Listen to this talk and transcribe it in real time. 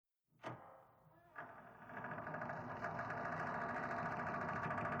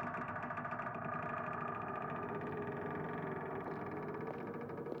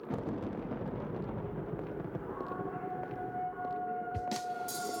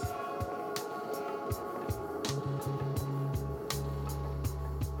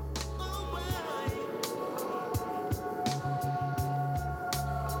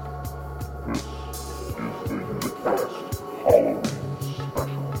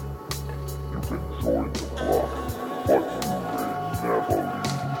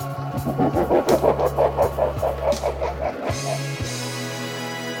It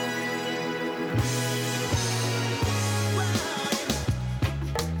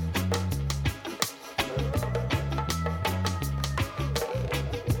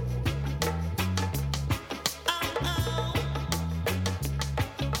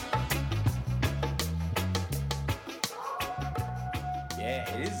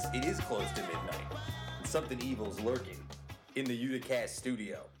is close to midnight. And something evil's lurking in the Uticast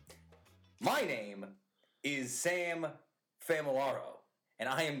studio. My name is Sam Familaro, and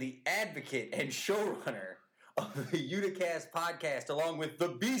I am the advocate and showrunner of the Uticast podcast, along with the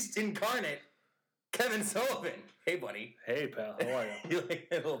beast incarnate, Kevin Sullivan. Hey, buddy. Hey, pal. How are you?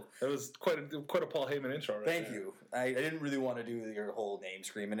 That was quite a Paul Heyman intro, right? Thank you. I didn't really want to do your whole name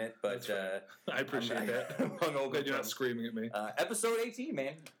screaming it, but I appreciate that. I'm glad you're not screaming at me. Episode 18,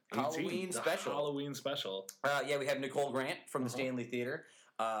 man. 18, Halloween special. Halloween special. Yeah, we have Nichole Grant from the Stanley Theater.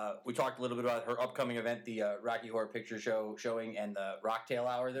 We talked a little bit about her upcoming event, the Rocky Horror Picture Show showing, and the Rocktail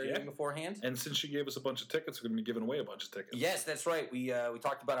Hour they're doing beforehand. And since she gave us a bunch of tickets, we're going to be giving away a bunch of tickets. Yes, that's right. We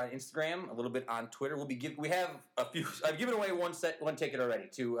talked about it on Instagram, a little bit on Twitter. We have a few. I've given away one ticket already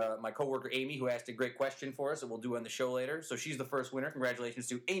to my coworker Amy, who asked a great question for us that we'll do on the show later. So she's the first winner. Congratulations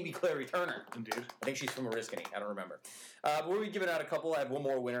to Amy Clary Turner. Indeed. I think she's from Oriskany. I don't remember. But we'll be giving out a couple. I have one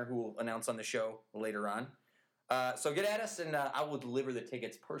more winner who will announce on the show later on. So get at us, and I will deliver the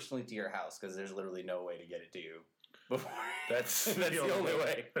tickets personally to your house, because there's literally no way to get it to you before. That's the only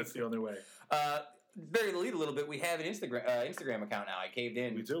way. That's the only way. Bury the lead a little bit. We have an Instagram account now. I caved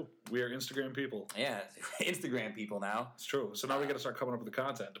in. We do. We are Instagram people. Yeah, Instagram people now. It's true. So now we got to start coming up with the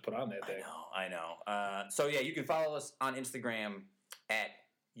content to put on that day. I know. So yeah, you can follow us on Instagram at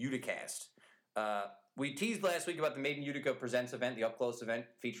Uticast. We teased last week about the Made in Utica Presents event, the up-close event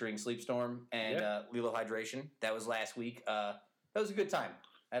featuring Sleepstorm and Lilo Hydration. That was last week. That was a good time.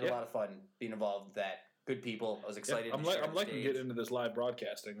 I had a lot of fun being involved with that. Good people. I was excited. I'm liking getting into this live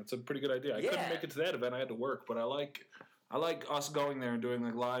broadcasting. It's a pretty good idea. I couldn't make it to that event. I had to work, but I like us going there and doing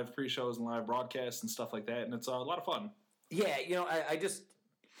like live pre-shows and live broadcasts and stuff like that, and it's a lot of fun. Yeah, I just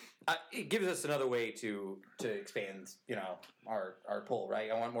it gives us another way to expand, our pull,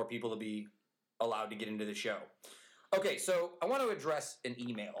 right? I want more people to be allowed to get into the show. Okay, so I want to address an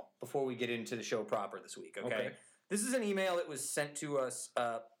email before we get into the show proper this week, okay? This is an email that was sent to us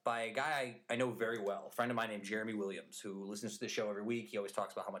by a guy I know very well, a friend of mine named Jeremy Williams, who listens to the show every week. He always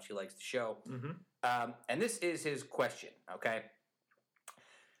talks about how much he likes the show. Mm-hmm. And this is his question, okay?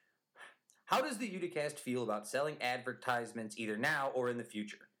 How does the Uticast feel about selling advertisements either now or in the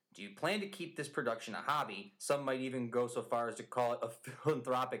future? Do you plan to keep this production a hobby? Some might even go so far as to call it a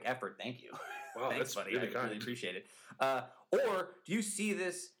philanthropic effort. Thank you. Wow, thanks, that's buddy. Really I kind. really appreciate it. Or do you see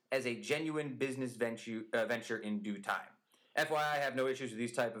this as a genuine business venture in due time? FYI, I have no issues with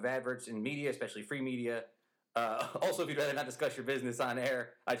these type of adverts in media, especially free media. Also, if you'd rather not discuss your business on air,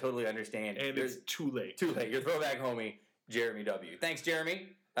 I totally understand. And it's too late. Too late. Your throwback homie, Jeremy W. Thanks, Jeremy.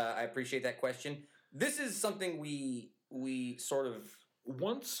 I appreciate that question. This is something we sort of...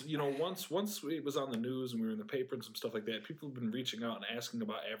 Once it was on the news and we were in the paper and some stuff like that, people have been reaching out and asking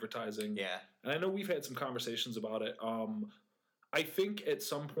about advertising. Yeah. And I know we've had some conversations about it. I think at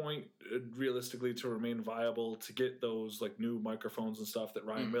some point, realistically, to remain viable, to get those like new microphones and stuff that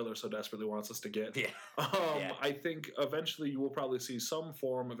Ryan Miller so desperately wants us to get. Yeah. I think eventually you will probably see some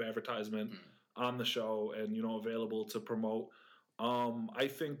form of advertisement on the show and available to promote. I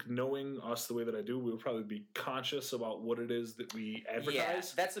think knowing us the way that I do, we'll probably be conscious about what it is that we advertise. Yeah,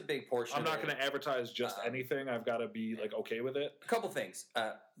 that's a big portion. I'm not going to advertise just anything. I've got to be like okay with it. A couple things.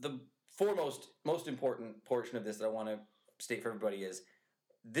 The most important portion of this that I want to state for everybody is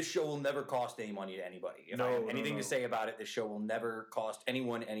this show will never cost any money to anybody. If I have anything to say about it, this show will never cost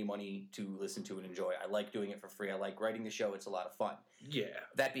anyone any money to listen to and enjoy. I like doing it for free. I like writing the show. It's a lot of fun. Yeah.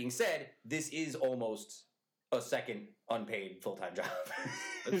 That being said, this is almost a second unpaid full-time job.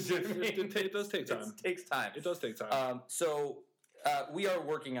 It does take time. It takes time. It does take time. So we are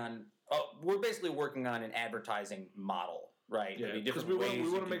working on. We're basically working on an advertising model, right? Yeah, because we want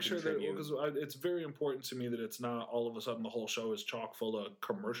to make sure that because it's very important to me that it's not all of a sudden the whole show is chock full of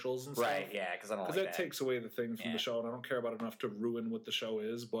commercials and stuff. Right? Yeah, because I don't like that takes away the thing from the show, and I don't care about it enough to ruin what the show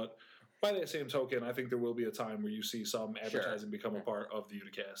is, but. By that same token, I think there will be a time where you see some advertising become a part of the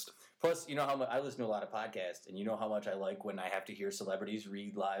Uticast. Plus, you know how much I listen to a lot of podcasts, and you know how much I like when I have to hear celebrities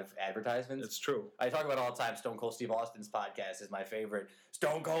read live advertisements. It's true. I talk about it all the time. Stone Cold Steve Austin's podcast is my favorite.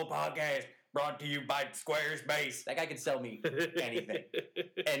 Stone Cold Podcast brought to you by Squarespace. That guy could sell me anything.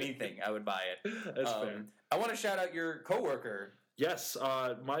 Anything. I would buy it. That's fair. I want to shout out your coworker. Yes,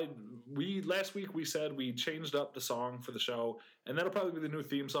 last week we said we changed up the song for the show, and that'll probably be the new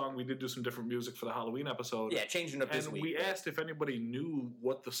theme song. We did do some different music for the Halloween episode. Yeah, changing up this week. And we asked if anybody knew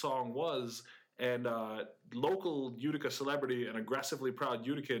what the song was, and local Utica celebrity and aggressively proud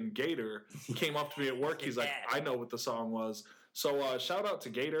Utican Gator came up to me at work. He's like, I know what the song was. So shout out to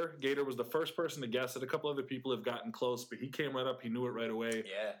Gator. Gator was the first person to guess it. A couple other people have gotten close, but he came right up. He knew it right away.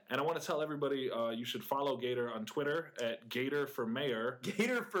 Yeah. And I want to tell everybody you should follow Gator on Twitter at Gator for Mayor.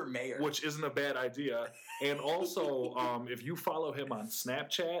 Gator for Mayor. Which isn't a bad idea. And also, if you follow him on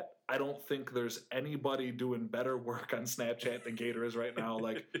Snapchat, I don't think there's anybody doing better work on Snapchat than Gator is right now.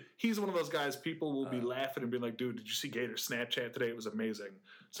 Like, he's one of those guys people will be laughing and being like, dude, did you see Gator's Snapchat today? It was amazing.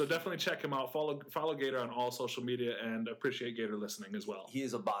 So definitely check him out. Follow Gator on all social media, and appreciate Gator listening as well. He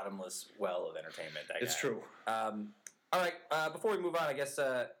is a bottomless well of entertainment, that guy. It's true. All right, before we move on, I guess,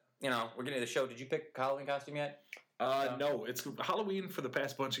 we're getting to the show. Did you pick a Halloween costume yet? No. It's Halloween for the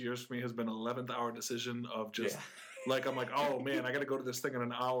past bunch of years for me has been an 11th hour decision of just... Yeah. Like, I'm like, oh, man, I got to go to this thing in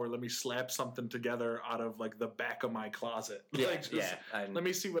an hour. Let me slap something together out of, like, the back of my closet. Yeah, like, let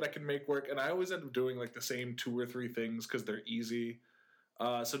me see what I can make work. And I always end up doing, like, the same 2 or 3 things because they're easy.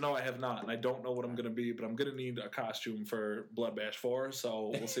 So, no, I have not. And I don't know what I'm going to be, but I'm going to need a costume for Blood Bash 4.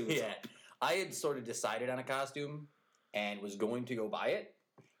 So, we'll see what's up. I had sort of decided on a costume and was going to go buy it.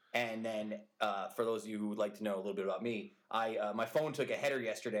 And then, for those of you who would like to know a little bit about me, my phone took a header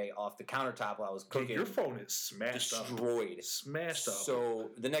yesterday off the countertop while I was cooking. Your phone is smashed up. Smashed up. So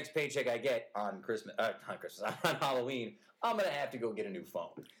the next paycheck I get on on Halloween, I'm going to have to go get a new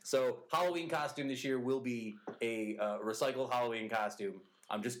phone. So Halloween costume this year will be a recycled Halloween costume.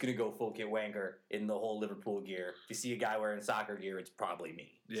 I'm just going to go full kit wanker in the whole Liverpool gear. If you see a guy wearing soccer gear, it's probably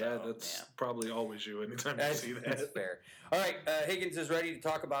me. Yeah, that's probably always you anytime you see that. That's fair. All right, Higgins is ready to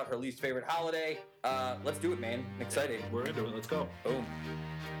talk about her least favorite holiday. Let's do it, man. I'm excited. We're into it. Let's go. Boom.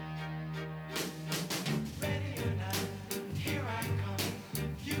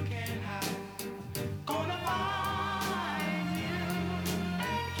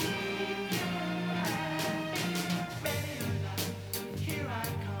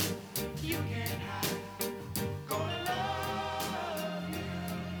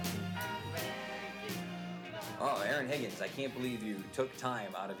 Higgins, I can't believe you took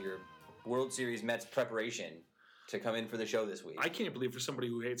time out of your World Series Mets preparation to come in for the show this week. I can't believe for somebody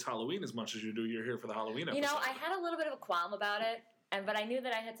who hates Halloween as much as you do, you're here for the Halloween episode. You know, I had a little bit of a qualm about it, but I knew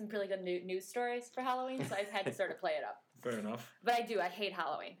that I had some really good news stories for Halloween, so I had to sort of play it up. Fair enough. But I hate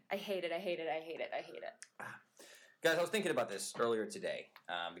Halloween. I hate it. Guys, I was thinking about this earlier today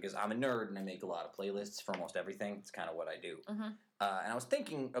because I'm a nerd and I make a lot of playlists for almost everything. It's kind of what I do. Mm-hmm. And I was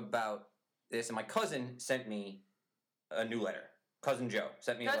thinking about this, and my cousin sent me a new letter. Cousin Joe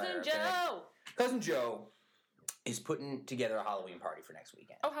sent me a letter. Cousin Joe is putting together a Halloween party for next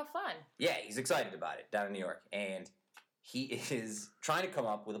weekend. Oh, how fun. Yeah, he's excited about it down in New York. And he is trying to come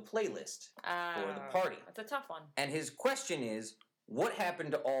up with a playlist for the party. That's a tough one. And his question is, what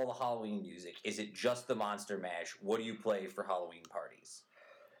happened to all the Halloween music? Is it just the Monster Mash? What do you play for Halloween parties?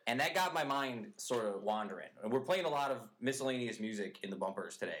 And that got my mind sort of wandering. And we're playing a lot of miscellaneous music in the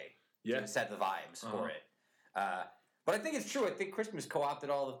bumpers today to set the vibes for it. But I think it's true. I think Christmas co-opted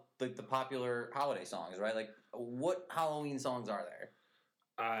all the popular holiday songs, right? Like, what Halloween songs are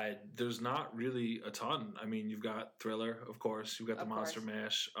there? There's not really a ton. I mean, you've got Thriller, of course. You've got the Monster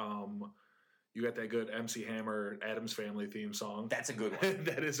Mash. You got that good MC Hammer, Addams Family theme song. That's a good one.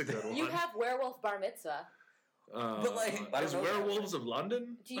 That is a good one. You have Werewolf Bar Mitzvah. But is Werewolves of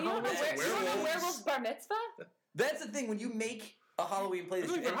London? Do you know Werewolves Bar Mitzvah? That's the thing. When you make a Halloween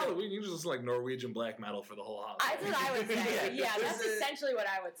playlist, for Halloween, you just listen like Norwegian black metal for the whole holiday. That's what I would say. Yeah, that's essentially what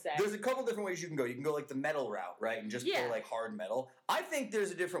I would say. There's a couple different ways you can go. You can go like the metal route, right, and just play like hard metal. I think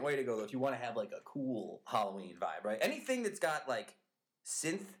there's a different way to go though. If you want to have like a cool Halloween vibe, right? Anything that's got like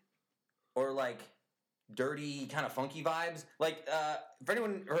synth or like dirty kind of funky vibes. Like, for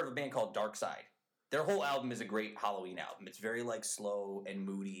anyone heard of a band called Dark Side? Their whole album is a great Halloween album. It's very like slow and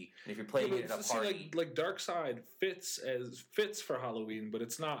moody. And if you're playing it at a party, like Dark Side fits for Halloween, but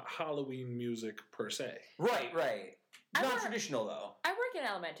it's not Halloween music per se. Right. Non-traditional though. I work in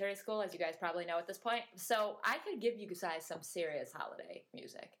elementary school, as you guys probably know at this point, so I could give you guys some serious holiday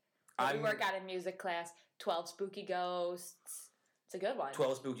music. We work out in music class, 12 Spooky Ghosts. It's a good one.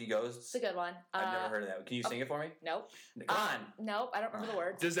 12 Spooky Ghosts. It's a good one. I've never heard of that. Can you sing it for me? Nope. Come on. Nope, I don't remember the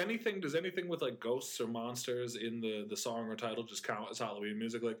words. Does anything with like ghosts or monsters in the song or title just count as Halloween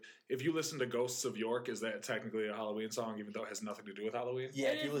music? Like, if you listen to Ghosts of York, is that technically a Halloween song, even though it has nothing to do with Halloween? Yeah,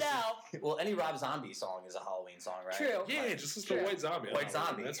 It if you is listen. now. Well, any Rob Zombie song is a Halloween song, right? True. Yeah, just listen to True. White Zombie. on White Halloween.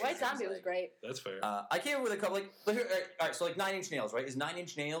 Zombie. That's White fair. Zombie was great. That's fair. I came up with a couple. All right, so like 9 Inch Nails, right? Is 9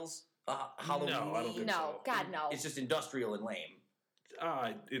 Inch Nails Halloween? No, I don't think No, so. God, no. It's just industrial and lame.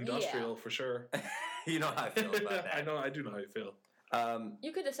 Industrial for sure. You know how I feel about that. I do know how you feel.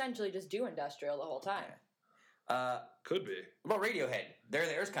 You could essentially just do industrial the whole time. Could be. About Radiohead,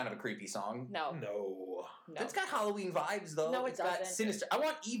 there's kind of a creepy song. No. No. It's got Halloween vibes though. No, it It's got doesn't. sinister. I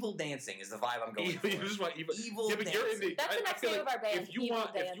want Evil Dancing is the vibe I'm going for. You just want evil. Evil Yeah, but you're Dancing. into. That's the I next feel name of our band, If you Evil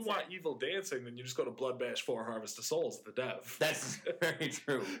want Dancing. evil dancing, then you just go to Bloodbash 4 Harvest of Souls at the Dev. That's very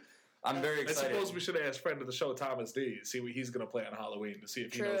true. I'm very I excited. suppose we should ask friend of the show Thomas D. See what he's going to play on Halloween to see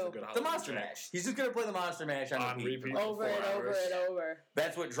if he knows True. the good The Halloween Monster tracks. Mash. He's just gonna play the Monster Mash on repeat. repeat. Over and 4 over hours. and over.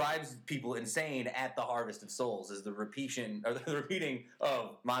 That's what drives people insane at the Harvest of Souls is the repeating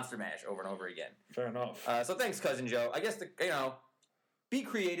of Monster Mash over and over again. Fair enough. So thanks, Cousin Joe. I guess be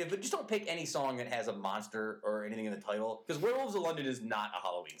creative, but just don't pick any song that has a monster or anything in the title because Werewolves of London is not a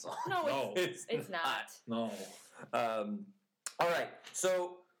Halloween song. No, No. it's not. No. All right,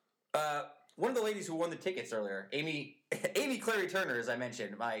 so one of the ladies who won the tickets earlier, Amy Clary Turner, as I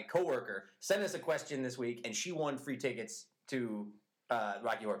mentioned, my coworker, sent us a question this week, and she won free tickets to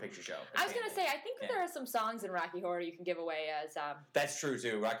Rocky Horror Picture Show. I was going to say, I think that there are some songs in Rocky Horror you can give away as... That's true,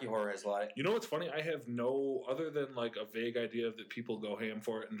 too. Rocky Horror has a lot. You know what's funny? I have no, other than like a vague idea that people go ham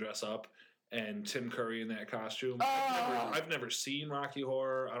for it and dress up, and Tim Curry in that costume. Oh. I've never seen Rocky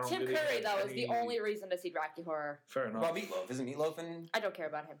Horror. I don't Tim really Curry, have though, is the any- only reason to see Rocky Horror. Fair enough. Well, Meatloaf. Isn't Meatloaf in... I don't care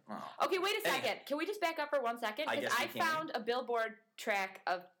about him. Oh. Okay, wait a second. Anyway. Can we just back up for 1 second? I Because guess we can. found a Billboard track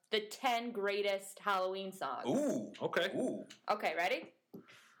of the 10 greatest Halloween songs. Ooh. Okay. Ooh. Okay, ready?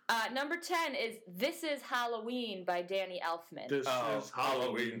 Number 10 is This Is Halloween by Danny Elfman. This is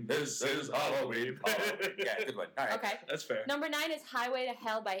Halloween. This is Halloween. Yeah, good one. All right. Okay. That's fair. Number 9 is Highway to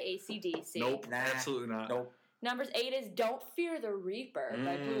Hell by AC/DC. Nope. Nah. Absolutely not. Nope. Number 8 is Don't Fear the Reaper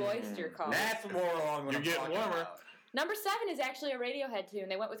by Blue Oyster Cult. That's more along what You're I'm getting talking warmer. about. Number 7 is actually a Radiohead tune.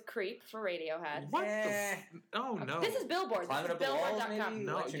 They went with Creep for Radiohead. What Eh. Oh no. This is Billboard. Climbing This up is the walls, Billboard.com. maybe?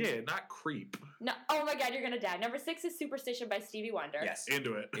 no. Election- Yeah, not Creep. No, oh my God, you're gonna die. Number 6 is Superstition by Stevie Wonder. Yes.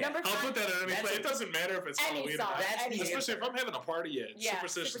 Into it. Number I'll 5 put that on any That's play. a- It doesn't matter if it's Any Halloween song. or not. That's any the song. Especially if I'm having a party. Yeah,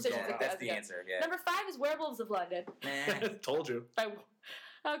 Superstition's Superstition's going That's on. the good. answer. Yeah. Number 5 is Werewolves of London. Nah. Told you.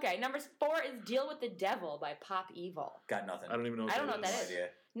 Okay, number 4 is Deal with the Devil by Pop Evil. Got nothing. I don't even know what I don't know that what that is. is. idea.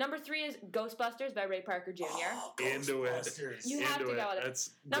 Number 3 is Ghostbusters by Ray Parker Jr. Oh, Into it. Ghostbusters. You have Into to go with it. That's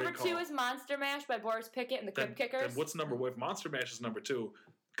Number great 2 call. is Monster Mash by Boris Pickett and the Crypt Kickers. Then what's number? If Monster Mash is number 2,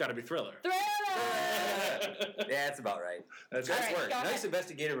 got to be Thriller. Thriller! Yeah, that's about right. That's Nice All right, work. go Nice ahead.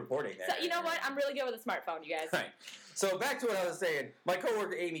 investigative reporting there. So, you know what? I'm really good with a smartphone, you guys. Right. So back to what I was saying. My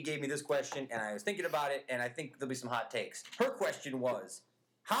coworker Amy gave me this question, and I was thinking about it, and I think there'll be some hot takes. Her question was,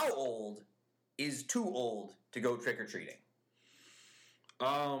 how old is too old to go trick-or-treating?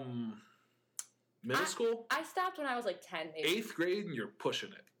 Middle school? I stopped when I was like 10, maybe. 8th grade, and you're pushing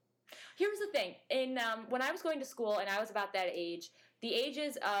it. Here's the thing. When I was going to school and I was about that age, the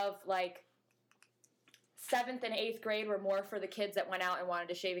ages of like 7th and 8th grade were more for the kids that went out and wanted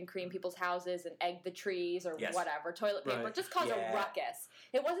to shave and cream people's houses and egg the trees or Yes. whatever, toilet paper, Right. just cause Yeah. a ruckus.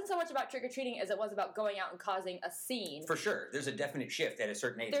 It wasn't so much about trick-or-treating as it was about going out and causing a scene. For sure. There's a definite shift at a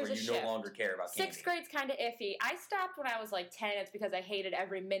certain age There's where a you shift. no longer care about candy. 6th grade's kind of iffy. I stopped when I was like 10. It's because I hated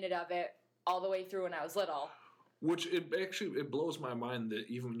every minute of it all the way through when I was little. Which it blows my mind that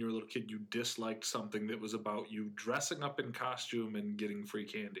even when you were a little kid, you disliked something that was about you dressing up in costume and getting free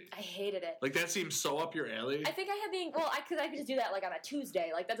candy. I hated it. Like that seems so up your alley. I think I had I could just do that like on a Tuesday.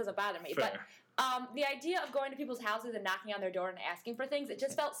 Like that doesn't bother me. Fair. But the idea of going to people's houses and knocking on their door and asking for things, it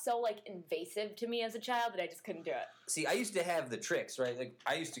just felt so like invasive to me as a child that I just couldn't do it. See, I used to have the tricks, right? Like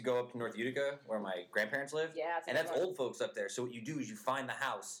I used to go up to North Utica where my grandparents lived. Yeah, And that's old folks up there. So what you do is you find the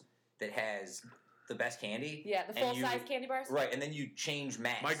house that has the best candy. Yeah, the and full size candy bars. Right, and then you change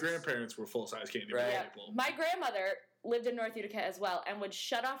masks. My grandparents were full size candy Right. Yeah. people. My grandmother lived in North Utica as well and would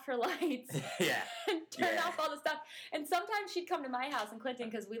shut off her lights Yeah. and turn Yeah. off all the stuff. And sometimes she'd come to my house in Clinton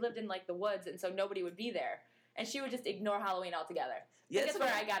because we lived in like the woods and so nobody would be there. And she would just ignore Halloween altogether. Yeah, That's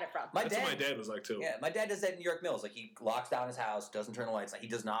where I got it from. That's what my dad was like too. Yeah, my dad does that in New York Mills. Like he locks down his house, doesn't turn the lights on. He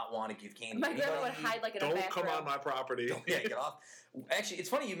does not want to give candy. My to anybody. grandma would hide like in a Don't back come room. on my property. Yeah, get off. Actually, it's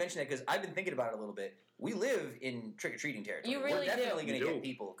funny you mention that because I've been thinking about it a little bit. We live in trick or treating territory. You really We're definitely do. going to You get do.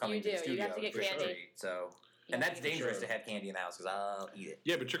 people coming You to the do. You studio have to get trick or candy. treat, So And that's dangerous Sure. to have candy in the house because I'll eat it.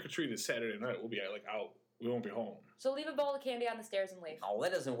 Yeah, but trick or treat is Saturday night. We'll be out. We won't be home. So leave a bowl of candy on the stairs and leave. Oh,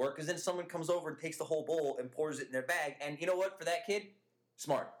 that doesn't work because then someone comes over and takes the whole bowl and pours it in their bag. And you know what? For that kid,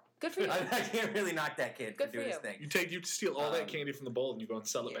 smart. Good for you. I can't really knock that kid Good for doing for his you. thing. You steal all that candy from the bowl and you go and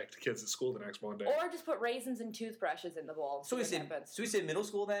sell it back to kids at school the next Monday. Or just put raisins and toothbrushes in the bowl. So we say middle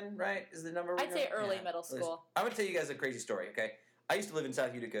school then, right? Is the number? I'd say early middle school. I'm gonna tell you guys a crazy story. Okay, I used to live in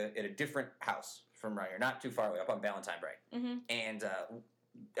South Utica in a different house from right here, not too far away, up on Valentine Bright, and that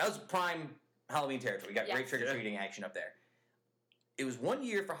was prime Halloween territory. We got great trick or treating action up there. It was one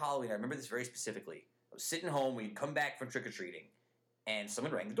year for Halloween. I remember this very specifically. I was sitting home. We'd come back from trick or treating, and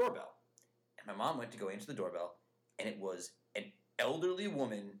someone rang the doorbell. And my mom went to go answer the doorbell, and it was an elderly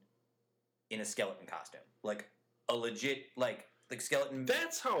woman in a skeleton costume, like a legit like skeleton.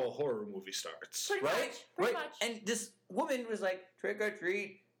 That's how a horror movie starts. Pretty right? much. And this woman was like, trick or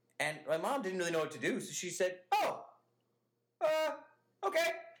treat. And my mom didn't really know what to do, so she said,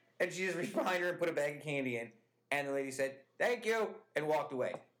 okay. And she just reached behind her and put a bag of candy in. And the lady said, thank you, and walked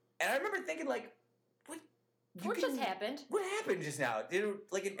away. And I remember thinking, like, what just happened? What happened just now? Did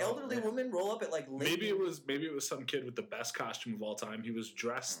like an elderly woman roll up at like late? Maybe it was some kid with the best costume of all time. He was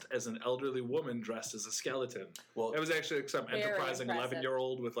dressed as an elderly woman dressed as a skeleton. Well, it was actually some enterprising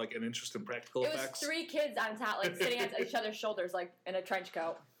 11-year-old with like an interest in practical effects. It was 3 kids on top, like sitting on each other's shoulders, like in a trench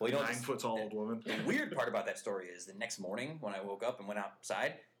coat. Well, 9-foot-tall old woman. The weird part about that story is the next morning when I woke up and went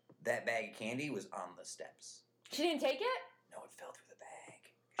outside, that bag of candy was on the steps. She didn't take it? No, it fell through the bag.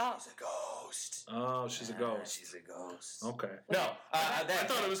 Oh. She's a ghost. Oh, she's a ghost. She's a ghost. Okay. No, I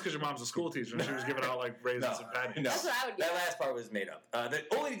thought it was because your mom's a school teacher and she was giving out like raisins and patties. No, that's what I would get. That last part was made up. The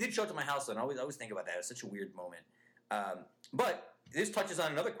old lady did show up to my house, though, and I always think about that. It was such a weird moment. But this touches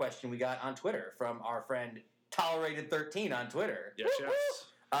on another question we got on Twitter from our friend Tolerated13 on Twitter. Yes.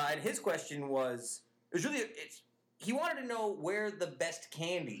 And his question was, he wanted to know where the best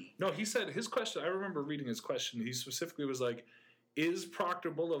candy. No, he said his question. I remember reading his question. He specifically was like, is Proctor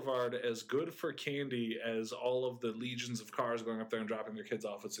Boulevard as good for candy as all of the legions of cars going up there and dropping their kids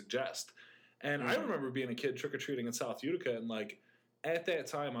off would suggest? And I remember being a kid trick-or-treating in South Utica, and like at that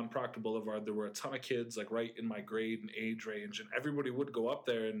time on Proctor Boulevard, there were a ton of kids like right in my grade and age range, and everybody would go up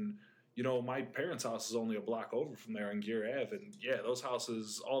there. And you know, my parents' house is only a block over from there on Gear Ave, and yeah,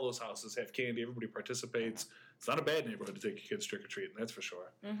 all those houses have candy. Everybody participates. It's not a bad neighborhood to take your kids trick-or-treating, that's for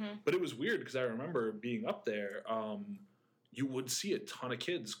sure. But it was weird because I remember being up there. You would see a ton of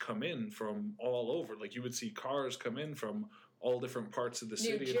kids come in from all over. Like, you would see cars come in from all different parts of the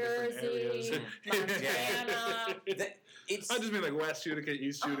city. New Jersey, Montana. I just mean like West Utica,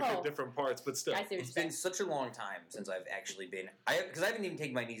 East Utica, different parts, but still. It's been such a long time since I've actually been... Because I haven't even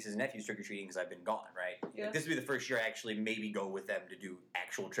taken my nieces and nephews trick-or-treating because I've been gone, right? Yeah. Like, this would be the first year I actually maybe go with them to do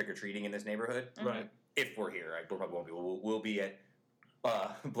actual trick-or-treating in this neighborhood. Right. If we're here. We probably won't be. We'll be at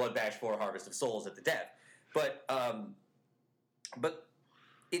Blood Bash 4 Harvest of Souls at the Dev. But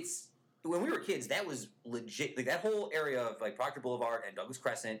it's when we were kids, that was legit. Like that whole area of like Proctor Boulevard and Douglas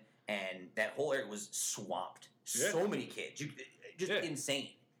Crescent, and that whole area was swamped. Yeah. So many kids, insane.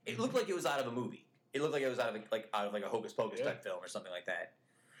 It looked like it was out of a movie. It looked like it was out of a Hocus Pocus type film or something like that.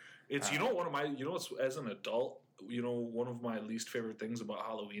 It's as an adult, one of my least favorite things about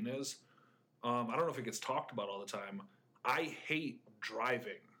Halloween is, I don't know if it gets talked about all the time. I hate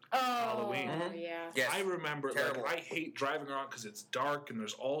driving. Halloween. Yeah. Yes. I remember, I hate driving around because it's dark and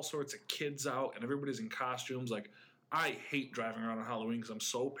there's all sorts of kids out and everybody's in costumes. Like, I hate driving around on Halloween because I'm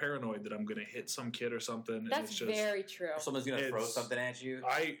so paranoid that I'm going to hit some kid or something. That's and it's just, very true. Someone's going to throw something at you.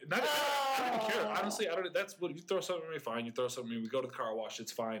 I don't care. Honestly, that's what you throw something at me, fine. You throw something at me, we go to the car wash,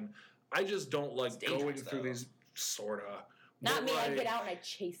 it's fine. I just don't like going through these sorta. Not me. I get out and I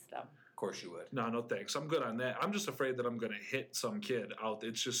chase them. Of course you would. No thanks. I'm good on that. I'm just afraid that I'm going to hit some kid out.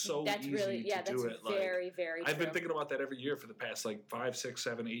 It's just so easy to do it. That's very, very true. I've been thinking about that every year for the past 5, 6,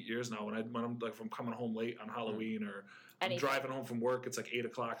 7, 8 years now. When I'm like, if I'm coming home late on Halloween or I'm driving home from work, it's 8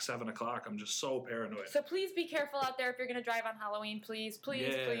 o'clock, 7 o'clock. I'm just so paranoid. So please be careful out there if you're going to drive on Halloween. Please.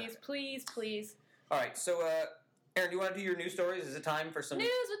 All right. So, Aaron, do you want to do your news stories? Is it time for some news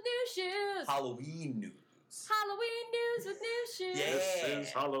with new shoes? Halloween news. Halloween news with new shoes. Yeah. This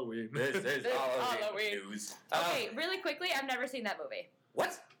is Halloween. This is Halloween news. Okay, really quickly, I've never seen that movie.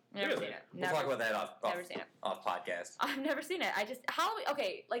 What? Never seen it. We'll talk about that off podcast. I've never seen it. Halloween.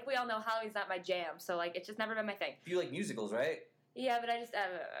 Okay, like we all know, Halloween's not my jam, so it's just never been my thing. You like musicals, right? Yeah, but I just.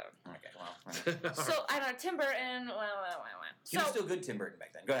 Okay. well. So I don't know, Tim Burton. He was still good Tim Burton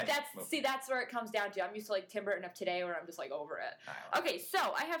back then. Go ahead. That's where it comes down to. I'm used to like Tim Burton of today, where I'm just like over it. Right. Okay,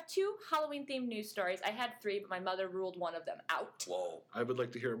 so I have 2 Halloween themed news stories. I had 3, but my mother ruled one of them out. Whoa. I would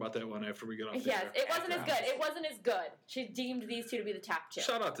like to hear about that one after we get off the Yes, air. it wasn't as good. It wasn't as good. She deemed these 2 to be the top 2.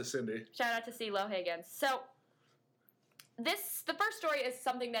 Shout out to Cindy. Shout out to CeeLo Higgins. So the first story is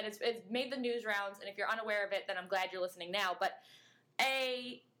something that is made the news rounds, and if you're unaware of it, then I'm glad you're listening now. But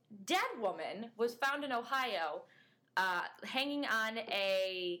a dead woman was found in Ohio hanging on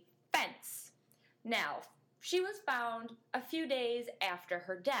a fence. Now, she was found a few days after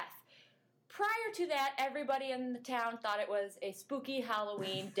her death. Prior to that, everybody in the town thought it was a spooky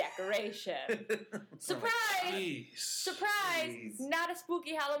Halloween decoration. Surprise! Jeez. Surprise! Jeez. Not a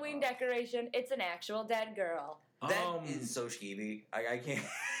spooky Halloween decoration. It's an actual dead girl. That is so skeevy. I can't.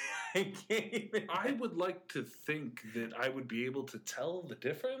 I can't even. I would like to think that I would be able to tell the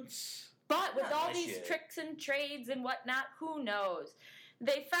difference. But with Not all my these shit. tricks and trades and whatnot, who knows?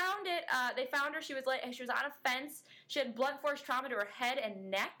 They found it. They found her. She was on a fence. She had blunt force trauma to her head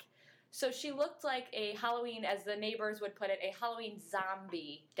and neck. So she looked like a Halloween, as the neighbors would put it, a Halloween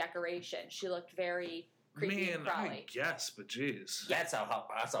zombie decoration. She looked very creepy and crawly. I guess, but jeez. That's how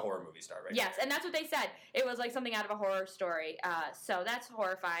horror movies start, right? Yes, and that's what they said. It was like something out of a horror story. So that's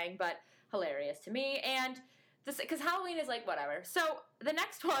horrifying, but hilarious to me. And this, because Halloween is like whatever. So the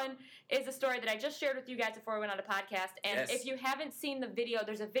next one is a story that I just shared with you guys before we went on a podcast. And Yes. if you haven't seen the video,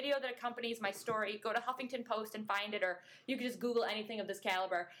 there's a video that accompanies my story. Go to Huffington Post and find it, or you can just Google anything of this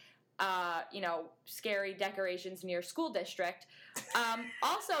caliber. Scary decorations near school district.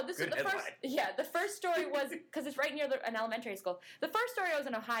 Also, this is the Headline. first. Yeah, the first story was because it's right near an elementary school. The first story was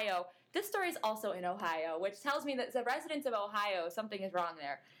in Ohio. This story is also in Ohio, which tells me that the residents of Ohio, something is wrong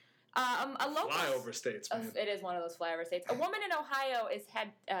there. A local Flyover states, man. it is one of those flyover states. A woman in Ohio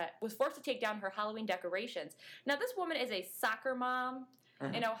was forced to take down her Halloween decorations. Now, this woman is a soccer mom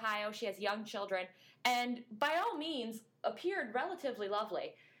in Ohio. She has young children, and by all means, appeared relatively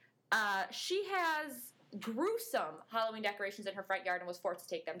lovely. She has gruesome Halloween decorations in her front yard and was forced to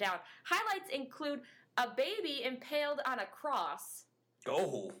take them down. Highlights include a baby impaled on a cross.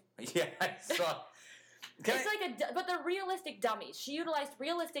 Oh, yeah, I saw. But they're realistic dummies. She utilized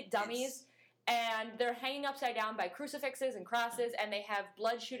realistic dummies, and they're hanging upside down by crucifixes and crosses, and they have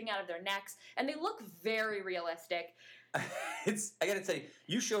blood shooting out of their necks, and they look very realistic. I gotta tell you,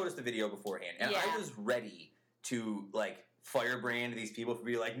 you showed us the video beforehand, and Yeah. I was ready to firebrand these people for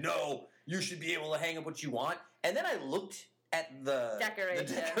being like, no, you should be able to hang up what you want. And then I looked at the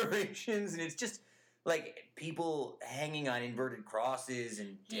decorations, and it's just like people hanging on inverted crosses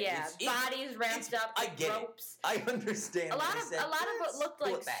and bodies wrapped up I with get ropes. It. I understand. A lot of it looked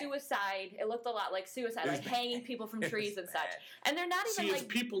like suicide. It looked a lot like suicide, like hanging people from trees and such. And they're not even it's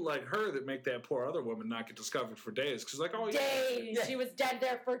people like her that make that poor other woman not get discovered for days. Because days. She was dead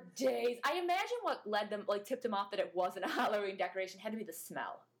there for days. I imagine what led them, tipped them off that it wasn't a Halloween decoration had to be the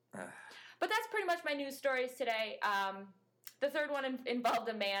smell. But that's pretty much my news stories today. The third one involved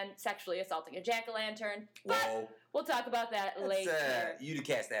a man sexually assaulting a jack-o'-lantern. But we'll talk about that later. You to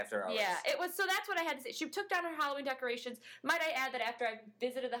cast after hours. Yeah, it was. So that's what I had to say. She took down her Halloween decorations. Might I add that after I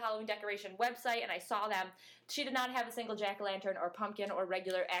visited the Halloween decoration website and I saw them, she did not have a single jack-o'-lantern or pumpkin or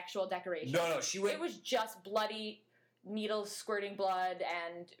regular actual decoration. No, she went. It was just bloody needles squirting blood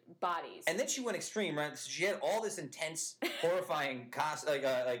and bodies. And then she went extreme, right? So she had all this intense, horrifying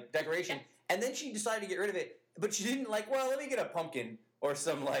decoration, and then she decided to get rid of it. But she didn't let me get a pumpkin or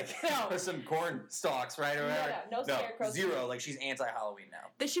some or some corn stalks, right? Or whatever. No scarecrows. Zero. She's anti-Halloween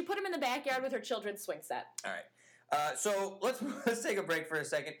now. She put him in the backyard with her children's swing set. All right. So let's take a break for a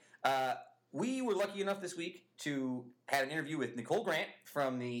second. We were lucky enough this week to have an interview with Nichole Grant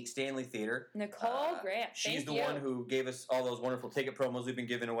from the Stanley Theater. Nichole Grant, she's the one who gave us all those wonderful ticket promos we've been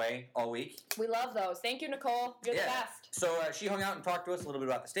giving away all week. We love those. Thank you, Nichole. You're the best. So she hung out and talked to us a little bit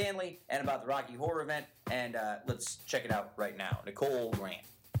about the Stanley and about the Rocky Horror event, and let's check it out right now. Nichole Grant.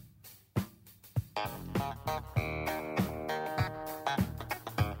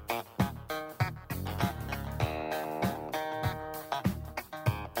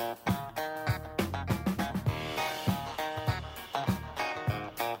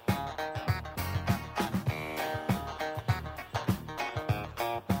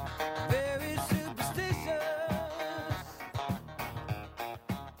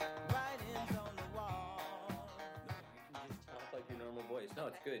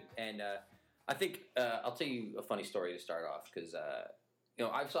 Good, and I think I'll tell you a funny story to start off because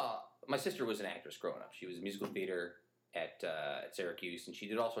my sister was an actress growing up. She was in musical theater at Syracuse, and she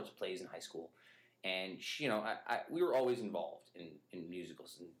did all sorts of plays in high school. And she, we were always involved in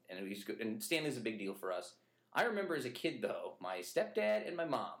musicals, and and and Stanley's a big deal for us. I remember as a kid, though, my stepdad and my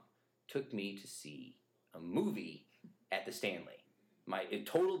mom took me to see a movie at the Stanley. A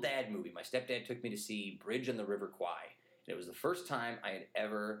total dad movie. My stepdad took me to see Bridge on the River Kwai. And it was the first time I had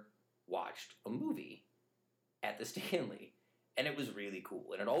ever watched a movie at the Stanley. And it was really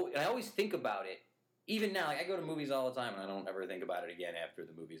cool. And I always think about it, even now. Like, I go to movies all the time, and I don't ever think about it again after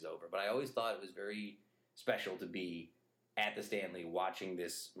the movie's over. But I always thought it was very special to be at the Stanley watching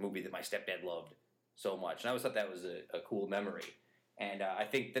this movie that my stepdad loved so much. And I always thought that was a cool memory. And I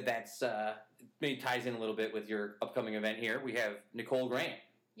think that's maybe ties in a little bit with your upcoming event here. We have Nichole Grant.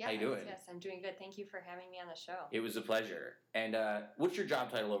 Yes, how you doing? Yes, I'm doing good. Thank you for having me on the show. It was a pleasure. And what's your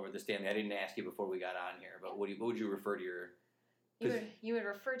job title over at the Stanley? I didn't ask you before we got on here, but what would you refer to your... You would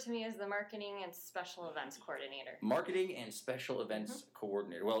refer to me as the Marketing and Special Events Coordinator. Marketing and Special Events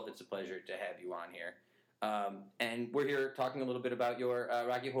Coordinator. Well, it's a pleasure to have you on here. And we're here talking a little bit about your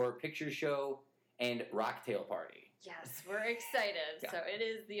Rocky Horror Picture Show and Rocktail Party. Yes, we're excited. Yeah. So it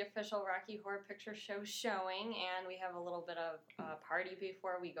is the official Rocky Horror Picture Show showing, and we have a little bit of a party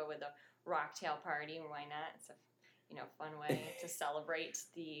before we go with the Rocktail Party. Why not? It's a fun way to celebrate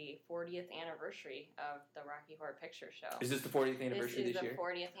the 40th anniversary of the Rocky Horror Picture Show. Is this the 40th anniversary this year? This is the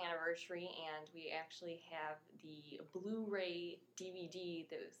 40th anniversary, and we actually have the Blu-ray DVD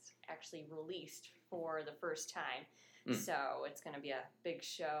that was actually released for the first time. So it's going to be a big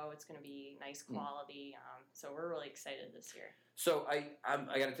show. It's going to be nice quality. So we're really excited this year. So I got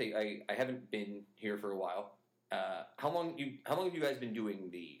to tell you, I haven't been here for a while. How long have you guys been doing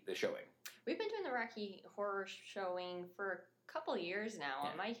the showing? We've been doing the Rocky Horror showing for a couple of years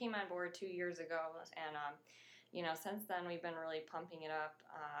now. Yeah. I came on board 2 years ago, and since then we've been really pumping it up,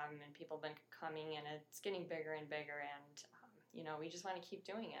 and people have been coming, and it's getting bigger and bigger, and we just want to keep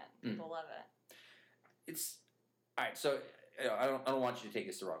doing it. People love it. It's all right. So I don't want you to take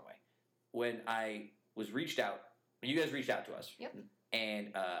this the wrong way. When you guys reached out to us, Yep.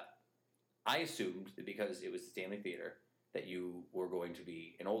 And I assumed that because it was the Stanley Theater that you were going to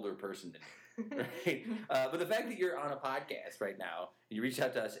be an older person than me, right? But the fact that you're on a podcast right now, and you reached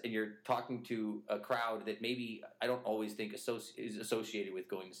out to us, and you're talking to a crowd that maybe I don't always think is associated with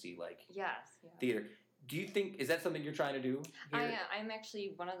going to see theater. Do you think is that something you're trying to do here? I'm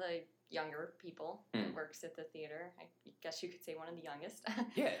actually one of the younger people that works at the theater. I guess you could say one of the youngest.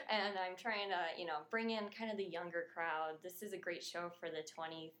 Yeah. And I'm trying to, bring in kind of the younger crowd. This is a great show for the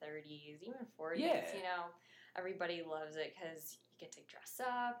 20s, 30s, even 40s. Yeah. Everybody loves it because you get to dress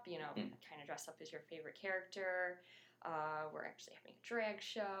up, kind of dress up as your favorite character. We're actually having a drag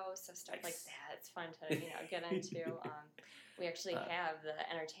show, so stuff like that. It's fun to, get into. We actually have the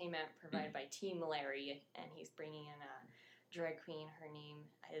entertainment provided by Team Larry, and he's bringing in a drag queen. Her name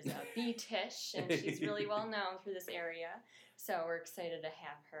is B. Tish, and she's really well known through this area. So we're excited to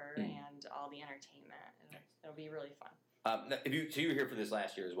have her and all the entertainment. It'll be really fun. So you were here for this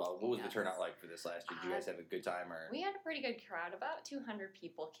last year as well. What was the turnout like for this last year? Did you guys have a good time? Or we had a pretty good crowd. About 200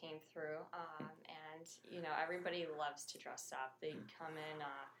 people came through, and everybody loves to dress up. They come in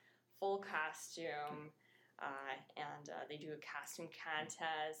full costume, and they do a costume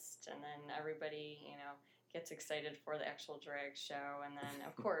contest, and then everybody gets excited for the actual drag show, and then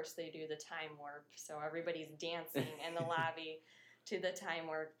of course they do the time warp. So everybody's dancing in the lobby to the time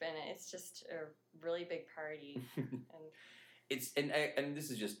warp, and it's just a really big party. And this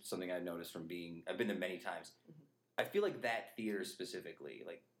is just something I've noticed from I've been there many times. I feel like that theater specifically,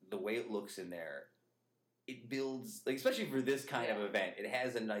 like the way it looks in there, it builds, like especially for this kind of event, it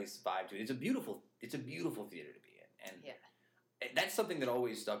has a nice vibe to it. It's a beautiful theater to be in, and that's something that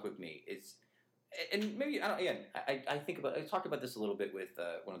always stuck with me. And maybe I think about. I talked about this a little bit with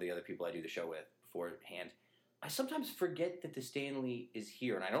one of the other people I do the show with beforehand. I sometimes forget that the Stanley is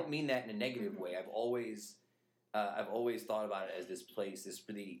here, and I don't mean that in a negative way. I've always thought about it as this place, this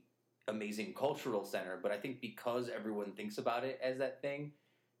really amazing cultural center. But I think because everyone thinks about it as that thing,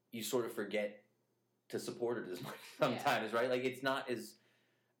 you sort of forget to support it as much sometimes, right? Like it's not as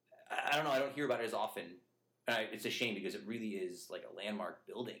I don't know. I don't hear about it as often. It's a shame because it really is like a landmark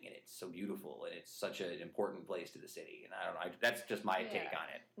building, and it's so beautiful, and it's such an important place to the city. And I don't know. That's just my take on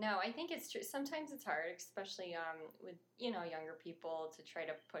it. No, I think it's true. Sometimes it's hard, especially with younger people, to try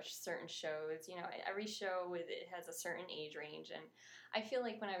to push certain shows. Every show it has a certain age range, and I feel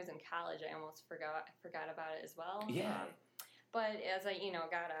like when I was in college, I almost forgot about it as well. Yeah. But as I,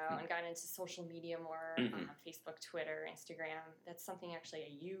 got out and got into social media more, Facebook, Twitter, Instagram, that's something actually I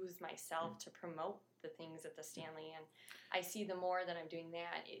use myself to promote the things at the Stanley. And I see the more that I'm doing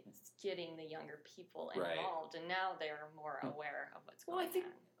that, it's getting the younger people involved. And now they're more aware of what's going on.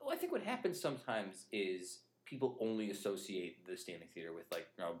 Well, I think what happens sometimes is people only associate the Stanley Theater with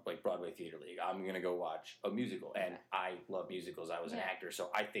like Stanley Theater League. I'm going to go watch a musical. And I love musicals. I was an actor, so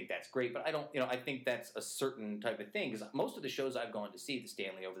I think that's great. But I don't, I think that's a certain type of thing. Because most of the shows I've gone to see at the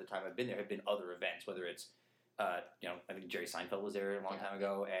Stanley over the time I've been there have been other events, whether it's, I think Jerry Seinfeld was there a long time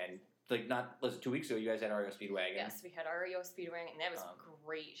ago. And, 2 weeks ago, you guys had REO Speedwagon. Yes, we had REO Speedwagon, and that was a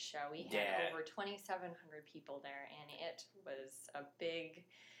great show. We had over 2,700 people there, and it was a big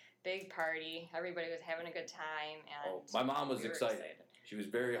party. Everybody was having a good time, and my mom was excited. She was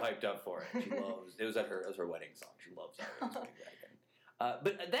very hyped up for it. She loves. It was her wedding song. She loves REO Speedwagon.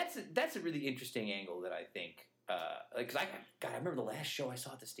 But that's a really interesting angle that I think. Because I remember the last show I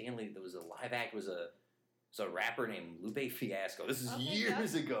saw at the Stanley. There was a live act. Was a rapper named Lupe Fiasco. This is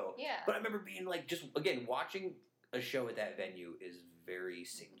years ago. Yeah. But I remember being just again watching a show at that venue is very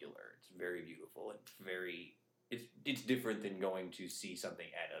singular. It's very beautiful and very. It's different than going to see something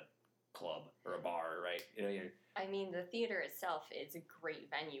at a club or a bar, right? I mean, the theater itself is a great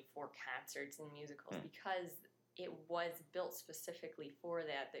venue for concerts and musicals because it was built specifically for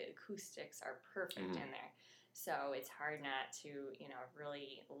that. The acoustics are perfect in there. So it's hard not to,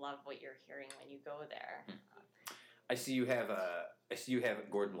 really love what you're hearing when you go there. I see you have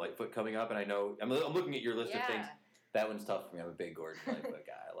Gordon Lightfoot coming up, and I know I'm looking at your list of things. That one's tough for me. I'm a big Gordon Lightfoot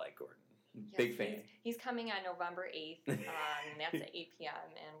guy. I like Gordon. Yes, big fan. He's coming on November 8th, and that's at 8 p.m.,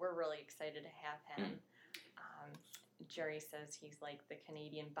 and we're really excited to have him. Jerry says he's like the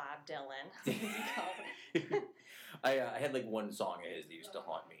Canadian Bob Dylan. I had one song of his that used to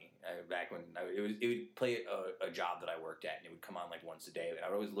haunt me back when it would play a job that I worked at, and it would come on once a day, and I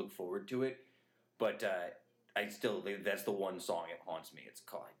would always look forward to it. But that's the one song that haunts me. It's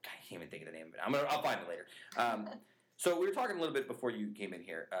called, I can't even think of the name of it. I'll find it later. So we were talking a little bit before you came in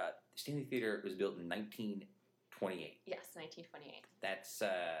here. The Stanley Theater was built in 1928. Yes, 1928. That's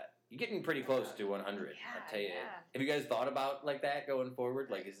you're getting pretty close to 100. I'll tell you. Have you guys thought about that going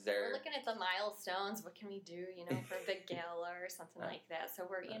forward? Is there? We're looking at the milestones. What can we do, for a big gala or something like that? So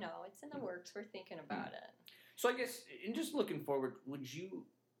we're, it's in the works. We're thinking about it. So I guess, in just looking forward,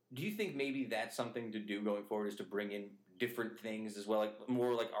 do you think maybe that's something to do going forward? Is to bring in different things as well,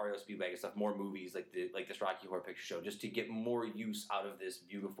 more REO Speedwagon stuff, more movies like this Rocky Horror Picture Show, just to get more use out of this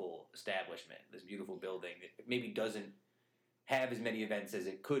beautiful establishment, this beautiful building that maybe doesn't have as many events as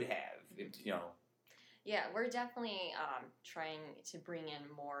it could have, Yeah, we're definitely trying to bring in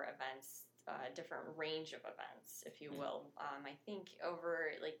more events, different range of events, if you will. I think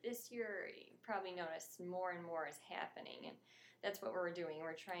over this year, you probably noticed more and more is happening, and that's what we're doing.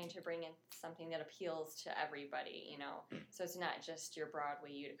 We're trying to bring in something that appeals to everybody, So it's not just your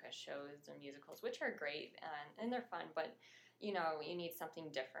Broadway Utica shows or musicals, which are great and they're fun, but you need something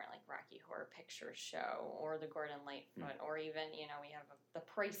different, like Rocky Horror Picture Show or the Gordon Lightfoot, or even we have The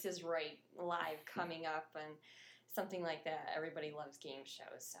Price is Right live coming up and something like that. Everybody loves game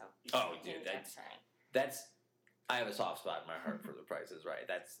shows, so that's I have a soft spot in my heart for The Price is Right.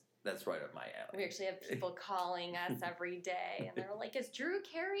 That's right up my alley. We actually have people calling us every day, and they're like, "Is Drew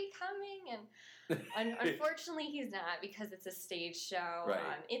Carey coming?" And unfortunately, he's not because it's a stage show. Right.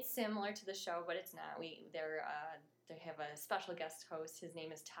 It's similar to the show, but it's not. They have a special guest host. His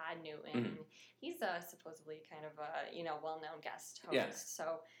name is Todd Newton. And he's supposedly kind of a well-known guest host. Yeah.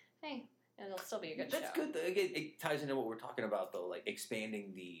 So hey, it'll still be a good show. That's good. Again, it ties into what we're talking about, though,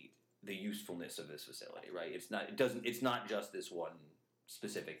 expanding the usefulness of this facility, right? It's not just this one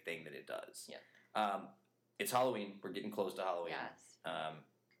specific thing that it does. Yeah. It's Halloween. We're getting close to Halloween. Yes.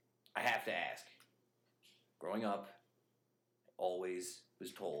 I have to ask. Growing up, I always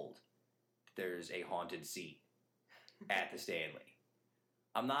was told there's a haunted seat at the Stanley.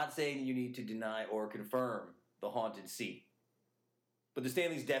 I'm not saying you need to deny or confirm the haunted seat, but the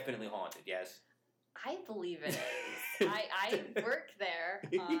Stanley's definitely haunted. Yes. I believe it is. I work there.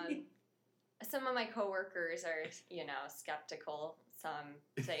 Some of my coworkers are, skeptical. Some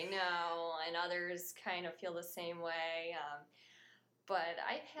say no, and others kind of feel the same way. But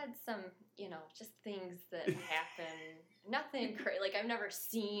I've had some, just things that happen. Nothing crazy. I've never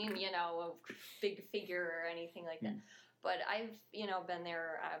seen, a big figure or anything like that. But I've, been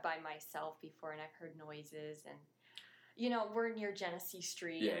there by myself before, and I've heard noises. And, we're near Genesee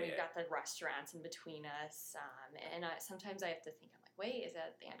Street, and we've got the restaurants in between us. And sometimes I have to think, I'm like, wait, is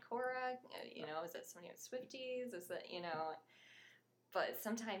that the Ancora? Is that somebody with Swifties? Is that, But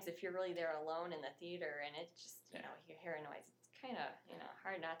sometimes if you're really there alone in the theater and it just, you hear a noise, it's kind of,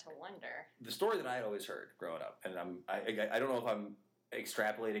 hard not to wonder. The story that I had always heard growing up, and I don't know if I'm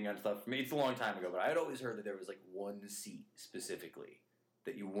extrapolating on stuff. For me, it's a long time ago, but I had always heard that there was one seat specifically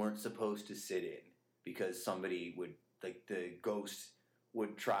that you weren't supposed to sit in because somebody would, the ghost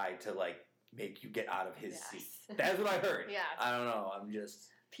would try to, make you get out of his seat. That's what I heard. Yeah. I don't know. I'm just...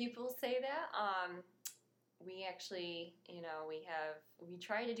 People say that. We actually, we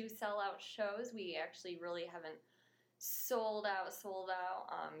try to do sellout shows. We actually really haven't sold out,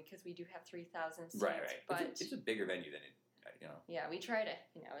 because we do have 3,000 seats. Right. But It's a bigger venue than it, yeah, we try to,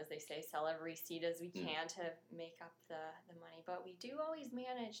 as they say, sell every seat as we can to make up the money. But we do always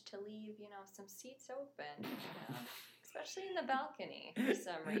manage to leave, some seats open, especially in the balcony for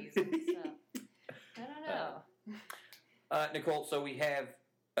some reason. So, I don't know. Nichole, so we have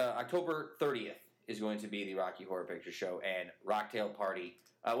October 30th is going to be the Rocky Horror Picture Show and Rocktail Party.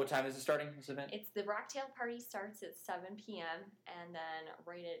 What time is it starting, this event? It's the Rocktail Party starts at 7 p.m. and then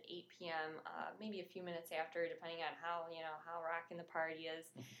right at 8 p.m., maybe a few minutes after, depending on how rocking the party is,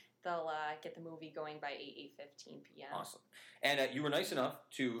 they'll get the movie going by 8:15 p.m. Awesome. And you were nice enough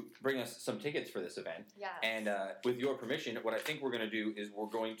to bring us some tickets for this event. Yes. And with your permission, what I think we're going to do is we're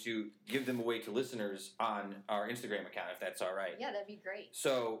going to give them away to listeners on our Instagram account, if that's all right. Yeah, that'd be great.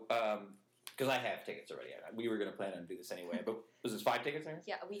 So, because I have tickets already. We were going to plan on doing this anyway. But was this 5 tickets there?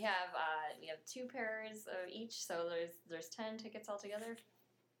 Yeah, we have 2 pairs of each, so there's 10 tickets altogether.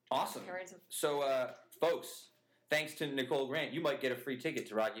 Awesome. So, folks, thanks to Nichole Grant, you might get a free ticket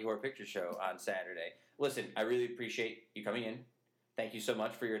to Rocky Horror Picture Show on Saturday. Listen, I really appreciate you coming in. Thank you so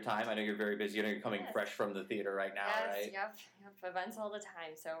much for your time. I know you're very busy. I know you're coming fresh from the theater right now, right? Yep, events all the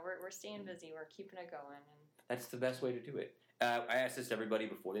time. So we're staying busy. We're keeping it going. And that's the best way to do it. I ask this to everybody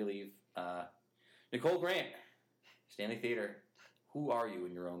before they leave. Nichole Grant, Stanley Theater, who are you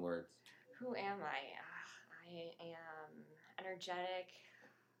in your own words? Who am I? I am energetic,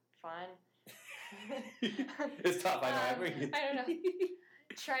 fun. It's tough, I know. I don't know.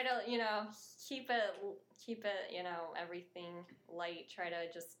 Try to, keep it, everything light. Try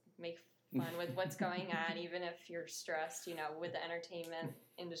to just make fun with what's going on, even if you're stressed, with the entertainment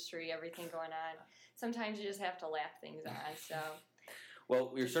industry, everything going on. Sometimes you just have to laugh things on, so...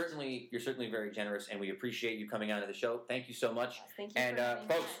 Well, you're certainly very generous, and we appreciate you coming on to the show. Thank you so much. Thank you. And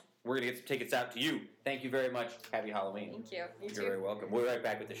folks, we're going to get some tickets out to you. Thank you very much. Happy Halloween. Thank you. You You're very welcome. We'll be right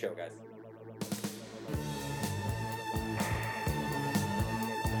back with the show, guys.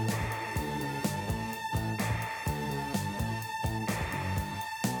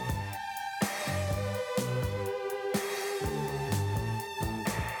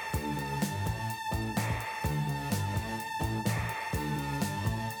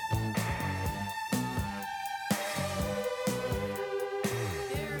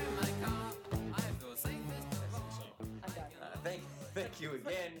 Thank you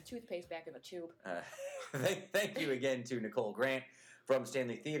again. Toothpaste back in the tube. Thank you again to Nichole Grant from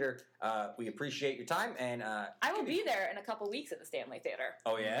Stanley Theater. We appreciate your time, and I will be there in a couple weeks at the Stanley Theater.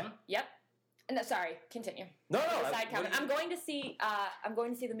 Oh yeah. Yep. No, sorry. Continue. No. Side comment. I'm going to see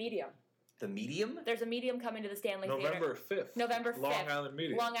The Medium. The Medium? There's a Medium coming to the Stanley Theater. November 5th. November 5th. Long Island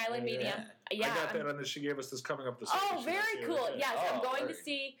Medium. Long Island Medium. Yeah. I got that on this. She gave us this coming up this Oh, very cool. Yes, I'm going to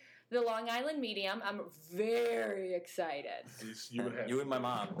see the Long Island Medium. I'm very excited. You and my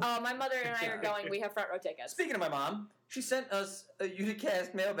mom. Oh, my mother and I are going. We have front row tickets. Speaking of my mom, she sent us a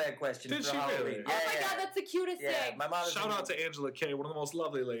Unicast mailbag question Did for she Halloween. really? Oh my God, that's the cutest thing. My mom. Shout out to Angela Kay, one of the most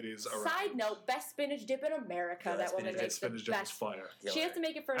lovely ladies around. Side note, best spinach dip in America. Yeah, that woman makes the spinach dip is best. fire. She has to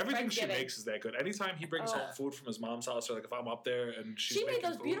make it for Everything she Thanksgiving. makes is that good. Anytime he brings home food from his mom's house, or like if I'm up there and she's She made making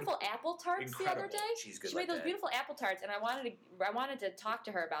those food, beautiful apple tarts Incredible. the other day. She's good She like made those that. beautiful apple tarts, and I wanted to talk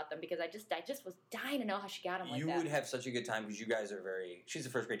to her about them because I just was dying to know how she got them like You that. would have such a good time because you guys are very. She's a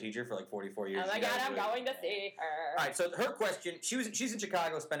first grade teacher for like 44 years. Oh my You God, guys I'm are- going to see her. All right, so her question. She's in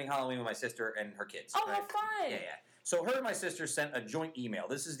Chicago spending Halloween with my sister and her kids. Oh, right? how fun! Yeah. So her and my sister sent a joint email.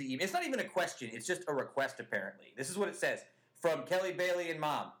 This is the email. It's not even a question. It's just a request, apparently. This is what it says. From Kelly Bailey and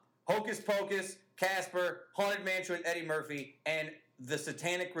Mom. Hocus Pocus, Casper, Haunted Mansion with Eddie Murphy, and The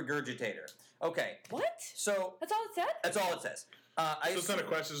Satanic Regurgitator. Okay. What? So That's all it said? that's all it says. So it's not a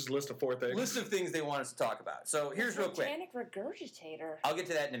question, it's just a list of 4 things. List of things they want us to talk about. So here's real quick. Satanic regurgitator. I'll get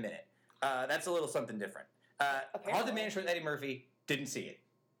to that in a minute. That's a little something different. Haunted Mansion with Eddie Murphy, didn't see it.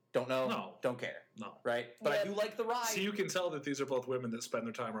 Don't know. No. Don't care. No. Right? But I do like the ride. So you can tell that these are both women that spend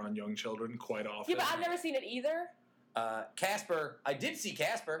their time around young children quite often. Yeah, but I've never seen it either. Casper, I did see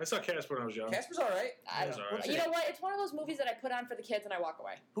Casper. I saw Casper when I was young. Casper's all right. I That's don't- all right. You know what? It's one of those movies that I put on for the kids and I walk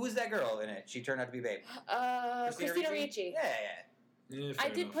away. Who is that girl in it? She turned out to be Babe. Christina Ricci. Yeah. Yeah, I fair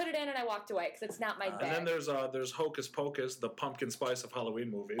did enough. put it in and I walked away because it's not my bag. And then there's Hocus Pocus, the pumpkin spice of Halloween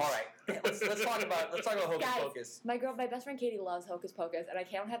movies. All right. Yeah, let's talk about Hocus Guys, Pocus. my best friend Katie loves Hocus Pocus, and I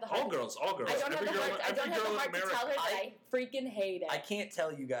can't have the heart. All girls. I don't have Every the girl, heart. I don't every have the girl in heart to America. tell her that I freaking hate it. I can't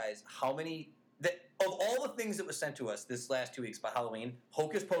tell you guys how many of all the things that was sent to us this last 2 weeks about Halloween,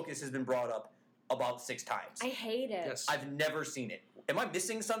 Hocus Pocus has been brought up about 6 times. I hate it. Yes. I've never seen it. Am I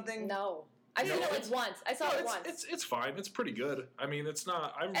missing something? No. I've No, seen it like it's- once. I saw it once. It's fine. It's pretty good. I mean, it's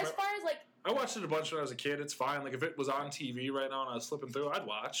not. I remember, As far as like, I watched it a bunch when I was a kid. It's fine. Like if it was on TV right now and I was flipping through, I'd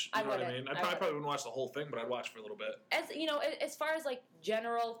watch. You know what I mean? I probably wouldn't watch the whole thing, but I'd watch for a little bit. as you know, as far as like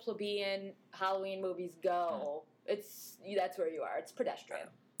general plebeian Halloween movies go, that's where you are. It's pedestrian.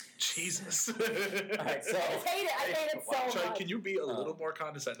 Jesus. All right, so I just hate it. I hate it so Chai, much. can you be a little more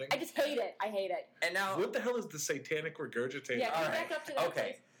condescending? I just hate it. I hate it. and now What the hell is the satanic regurgitator? Yeah, can you All back right. up to that, Okay.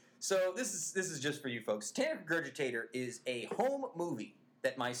 please? So this is just for you folks. Satanic Regurgitator is a home movie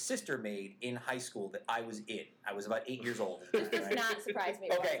that my sister made in high school that I was in. I was about 8 years old. This does not surprise me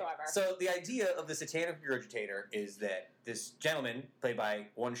Okay, whatsoever. so the idea of the Satanic Regurgitator is that this gentleman, played by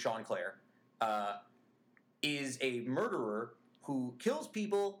one Sean Clare, is a murderer who kills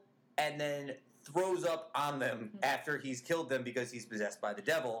people and then throws up on them after he's killed them because he's possessed by the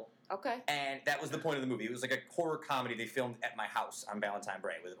devil. Okay. And that was the point of the movie. It was like a horror comedy they filmed at my house on Valentine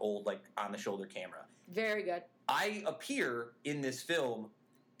Bray with an old, like, on-the-shoulder camera. Very good. I appear in this film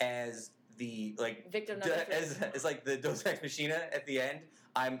as the, like, Victim number 3. as like the Dos Ex Machina at the end.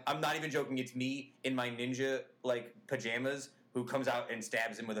 I'm not even joking. It's me in my ninja, like, pajamas who comes out and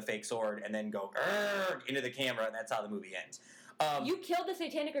stabs him with a fake sword and then go "Arrgh" into the camera, and that's how the movie ends. You killed the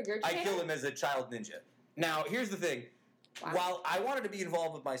Satanic Regurgitator? I killed him as a child ninja. Now, here's the thing. Wow. While I wanted to be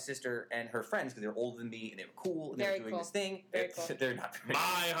involved with my sister and her friends because they were older than me and they were cool and they Very were doing cool. this thing, Very cool. they're not very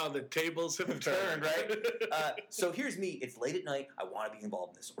My, how the tables have turned, turned. right? So here's me. It's late at night. I want to be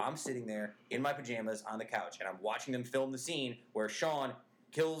involved in this. So I'm sitting there in my pajamas on the couch and I'm watching them film the scene where Sean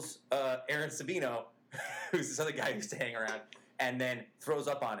kills Aaron Sabino, who's this other guy who's staying around, and then throws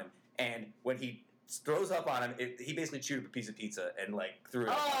up on him. And when he throws up on him, he basically chewed up a piece of pizza and like threw it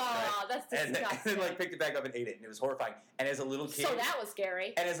up. Oh, Right? that's And disgusting. then like picked it back up and ate it, and it was horrifying. And as a little kid, So that was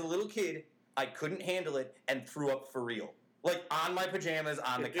scary. and as a little kid, I couldn't handle it and threw up for real, like on my pajamas,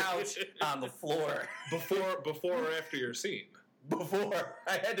 on the couch, on the floor. Before or after your scene. Before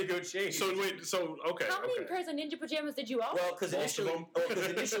I had to go change. So wait, okay. How many okay. pairs of ninja pajamas did you own? Well, because Most of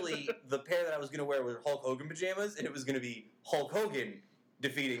initially, them. the pair that I was going to wear were Hulk Hogan pajamas, and it was going to be Hulk Hogan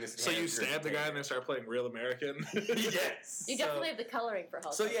defeating the. So you stabbed the guy and they start playing Real American? Yes. You definitely have the coloring for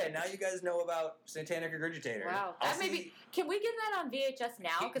Hulk. So yeah, Hogan. now you guys know about Satanic Regurgitator. Wow. I'll That may be, can we get that on VHS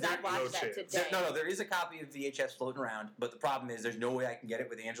now? Because I There- watched no that chance. today. No, there is a copy of VHS floating around, but the problem is there's no way I can get it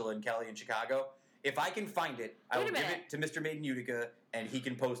with Angela and Kelly in Chicago. If I can find it, I Wait will a give minute. it to Mr. Made in Utica, and he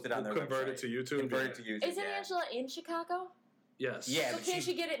can post it on their Convert website. it to YouTube. Convert it to YouTube. Isn't yeah. Angela in Chicago? Yes. Yeah, So but can't she's-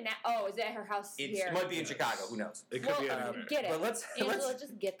 she get it now? Oh, is it at her house here? It might be in Yes. Chicago. Who knows? It could be Well, anywhere. get it. But let's Angela,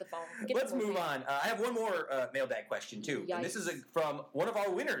 just get the phone. Get let's the movie. move on. I have one more mailbag question too, and this is from one of our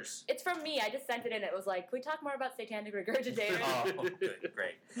winners. It's from me. I just sent it in. It was like, can we talk more about Satanic Regurgitator? Oh, good,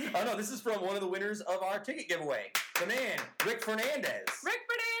 great. Oh no, this is from one of the winners of our ticket giveaway. The man, Rick Fernandez. Rick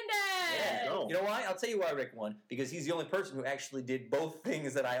Fernandez! Yeah. Go. You know why? I'll tell you why Rick won. Because he's the only person who actually did both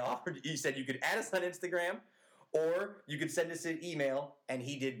things that I offered. He said you could add us on Instagram, or you could send us an email, and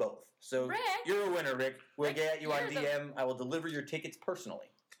he did both. So Rick. you're a winner, Rick. We'll Rick, get you on you're the- DM. I will deliver your tickets personally.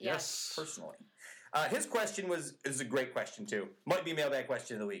 Yes. Personally. His question is a great question too. Might be mailbag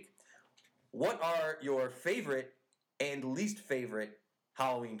question of the week. What are your favorite and least favorite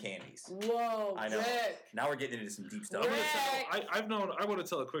Halloween candies? Whoa, I know. Rick. Now we're getting into some deep stuff. Rick. I want to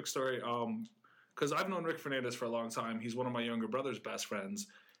tell a quick story. Because I've known Rick Fernandez for a long time. He's one of my younger brother's best friends.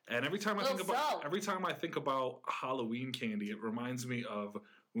 And every time I think about Halloween candy, it reminds me of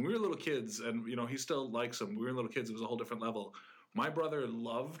when we were little kids. And you know, he still likes them. We were little kids. It was a whole different level. My brother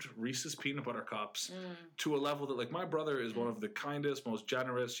loved Reese's peanut butter cups to a level that, like, my brother is one of the kindest, most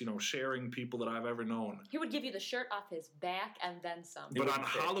generous, you know, sharing people that I've ever known. He would give you the shirt off his back and then some. It But wouldn't on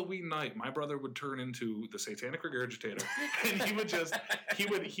fit. Halloween night, my brother would turn into the Satanic Regurgitator, and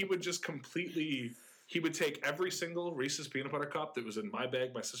he would just completely. He would take every single Reese's peanut butter cup that was in my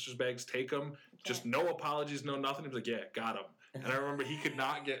bag, my sister's bags, take them, just no apologies, no nothing. He was like, yeah, got him. And I remember he could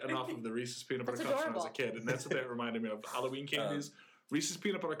not get enough of the Reese's peanut butter That's cups when I was a adorable. kid, and that's what that reminded me of. Halloween candies. Reese's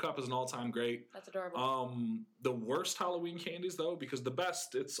peanut butter cup is an all-time great. That's adorable. The worst Halloween candies, though, because the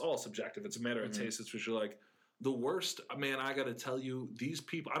best, it's all subjective. It's a matter of taste. It's what you like. The worst, man, I got to tell you, these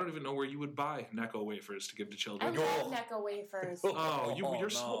people, I don't even know where you would buy Necco wafers to give to I children. love Necco wafers. Oh, you're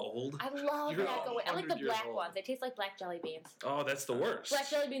so no. old. I love You're Necco wafers. I like 100 the years black old. ones. They taste like black jelly beans. Oh, that's the worst. Black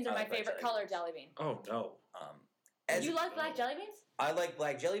jelly beans are I my like black favorite jelly color beans. jelly bean. Oh, no. As You like black jelly beans? I like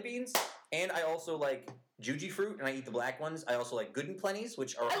black jelly beans, and I also like Juji fruit, and I eat the black ones. I also like Good and Plenty's,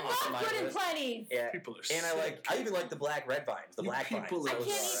 which are I also love my Good and list. Plenty's. Yeah. People are And I even like the black red vines, the You black vines. people I are can't eat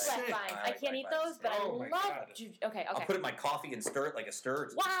black sick. vines. I I like can't eat black those, but Oh my I love God. Okay. I'll put it in my coffee and stir it like a stir.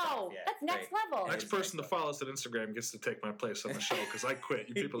 It's Wow, yeah, that's next great. level. It Next is person to nice. follow us on Instagram gets to take my place on the show because I quit.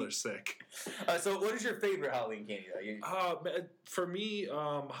 You people are sick. So, what is your favorite Halloween candy? Though? For me,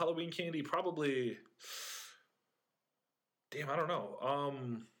 Halloween candy probably. Damn, I don't know.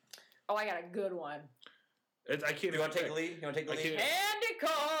 Oh, I got a good one. I can't. Do you want to even take the lead? You want to take the I lead? can't- Candy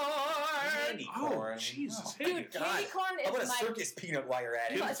corn. Candy Oh, corn. Jesus. Oh, Hey, Dude, God. candy corn How about is a my. circus peanut while you're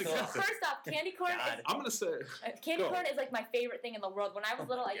at it? Kids First are good. off, candy corn God. is I'm gonna say. candy Go. corn is like my favorite thing in the world. When I was Oh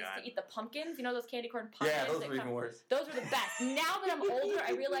little, my I used God. to eat the pumpkins. You know those candy corn pumpkins? Yeah, those that were even come- worse. Those were the best. Now that I'm older,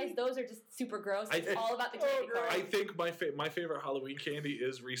 I realize those are just super gross. It's all about the candy corn. I think my favorite Halloween candy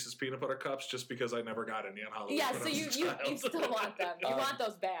is Reese's peanut butter cups, just because I never got any on Halloween. Yeah, when so I was you a you child. still want them. You want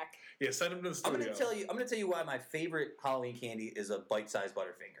those back. Yeah, send them to the I'm studio. gonna tell you why my favorite Halloween candy is a bite-sized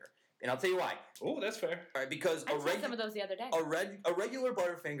Butterfinger, and I'll tell you why. Oh, that's fair. All right, because I tried some of those the other day. a regular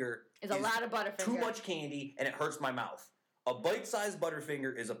Butterfinger Is a lot of Butterfinger. too much candy, and it hurts my mouth. A bite-sized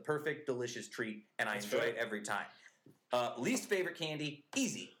Butterfinger is a perfect, delicious treat, and I That's enjoy fair. it every time. Least favorite candy,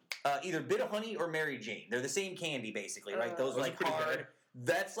 easy. Either Bit of Honey or Mary Jane. They're the same candy, basically, right? Those Those are are like pretty hard. bad.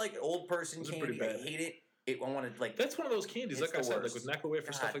 That's like old person Those are candy. pretty I bad. hate it. I want to like. That's one of those candies, It's like I the said, worst. like with Necco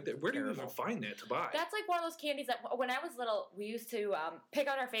wafer stuff God, like that. Where do you even terrible. find that to buy? That's like one of those candies that when I was little, we used to pick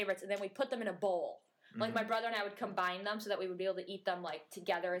out our favorites and then we put them in a bowl. Like my brother and I would combine them so that we would be able to eat them like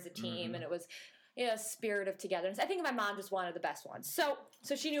together as a team, and it was a spirit of togetherness. I think my mom just wanted the best ones, so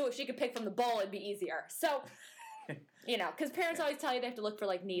she knew if she could pick from the bowl, it'd be easier. So. Because parents always tell you they have to look for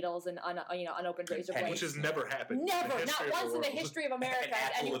like needles and unopened razor Pennies. blades. Which has never happened. Never, in the not history of once in the world. history of America. an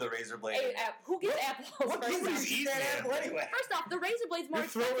apple Any- with a razor blade. who gets apples? What first kid off? is eating that apple anyway? First off, the razor blade's more You're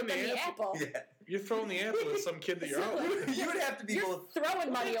throwing expensive than the the apple. Yeah. You're throwing the apple at some kid that you're out with. You would have to be You're both.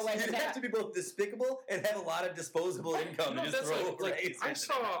 throwing money away with You'd have that. to be both despicable and have a lot of disposable income No, to just that's throw like, razors I in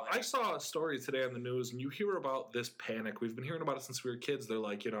saw it. I saw a story today on the news, and you hear about this panic. We've been hearing about it since we were kids. They're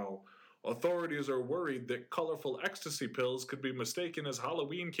like, authorities are worried that colorful ecstasy pills could be mistaken as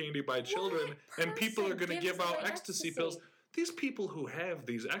Halloween candy by children, and people are going to give out ecstasy pills. These people who have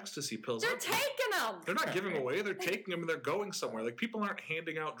these ecstasy pills, They're taking them. they're not giving away. They're taking them and they're going somewhere. Like, people aren't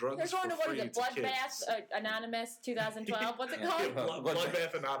handing out drugs They're going for to what free is it? to kids. Bloodbath Anonymous 2012. What's it called?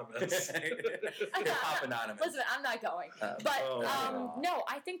 Bloodbath Anonymous. Hip-Hop Anonymous. Listen, I'm not going. But no,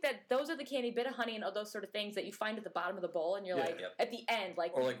 I think that those are the candy, bit of honey, and all those sort of things that you find at the bottom of the bowl, and you're Yeah. like, at the end,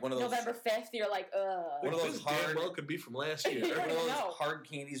 like, Or like one of those November 5th, you're like, ugh. One of those This damn hard- well could be from last year. You One of those know. hard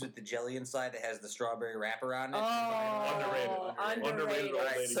candies with the jelly inside that has the strawberry wrapper on it. Oh, Underrated underrated. old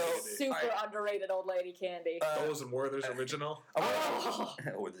Alright, lady so- candy. Super Alright. underrated old lady candy. Those and Werther's original. I wanna-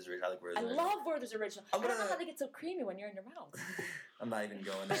 Oh. Werther's original. I like Werther's I original. love Werther's original. I I'm don't know gonna- how they get so creamy when you're in your mouth. I'm not even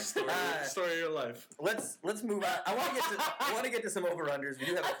going there. Story of your life. Let's move on. I want to get to some over unders. We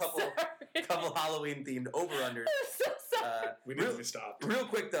do have a couple Halloween themed over unders. so sorry. We need to be stopped. Real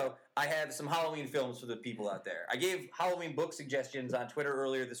quick though, I have some Halloween films for the people out there. I gave Halloween book suggestions on Twitter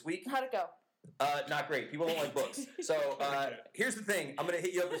earlier this week. How'd it go? Not great. People don't like books. So here's the thing. I'm going to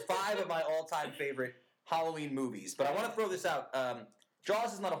hit you up with 5 of my all-time favorite Halloween movies. But I want to throw this out.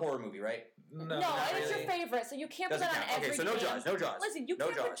 Jaws is not a horror movie, right? No, No, and it's really. your favorite, so you can't put Doesn't that on count. every Okay, so no game. Jaws. No Jaws. Listen, you No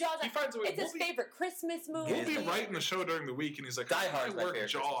can't put Jaws. Jaws on. He finds a way. It's his favorite Christmas movie. We'll be Yeah. writing the show during the week, and he's like, Die "How do Hard's I my work favorite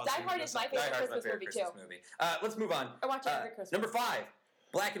Jaws?" Die Hard is my Die favorite Hard's my Christmas favorite movie, Christmas too. movie. Let's move on. I watch it every Christmas. Number 5,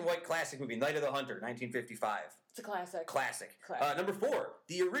 black and white classic movie, Night of the Hunter, 1955. It's a classic. Classic. Classic. Number 4,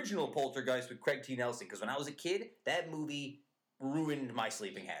 the original Poltergeist with Craig T. Nelson. Because when I was a kid, that movie ruined my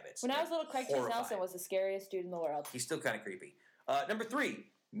sleeping habits. When I was little, Craig T. Horrifying. Nelson was the scariest dude in the world. He's still kind of creepy. Number 3,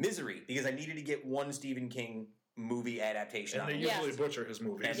 Misery, because I needed to get one Stephen King movie adaptation. And they out. Yes. usually butcher his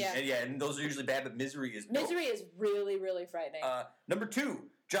movies. And, Yeah. and those are usually bad, but Misery is dope. Misery is really, really frightening. Number 2,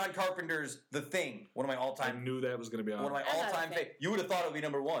 John Carpenter's The Thing, one of my I all-time knew that was going to be on. One of my I'm not a all-time fan. favorite. You would have thought it would be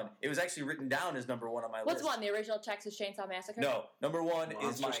number 1. It was actually written down as number 1 on my What's list. one? The original Texas Chainsaw Massacre? No, number 1 is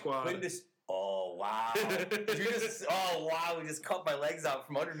Monster my Squad. Quintus. Oh wow! You just cut my legs out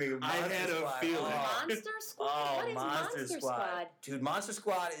from under me. With I Monster had a Squad. feeling. Monster Squad? Oh, What is Monster Squad? Dude, Monster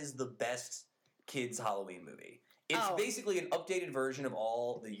Squad is the best kids Halloween movie. It's Oh. basically an updated version of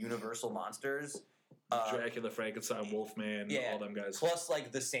all the Universal monsters. Dracula, Frankenstein, Wolfman, Yeah. all them guys. Plus,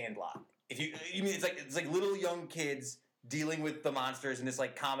 like, the Sandlot. If you mean it's like little young kids dealing with the monsters in this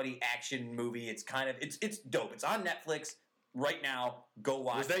like comedy action movie. It's kind of it's dope. It's on Netflix. right now, go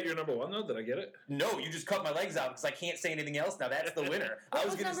watch. Was that your number one though? Did I get it? No, you just cut my legs out because I can't say anything else now. That's the winner. What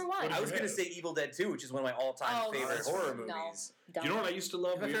was number one? I was going to say Evil Dead 2, which is one of my all-time favorite that's horror right. movies. No, You know what I used to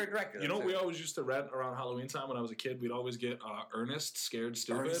love? My favorite director. You know what we always used to rent around Halloween time when I was a kid? We'd always get Ernest, Scared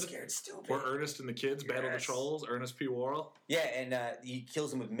Stupid. Ernest Scared Stupid. Where Ernest and the kids battle the Yes. trolls. Ernest P. Worrell. Yeah, and he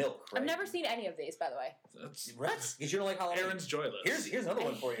kills him with milk, right? I've never seen any of these, by the way. That's What? Because you don't like Halloween? Aaron's joyless. Here's another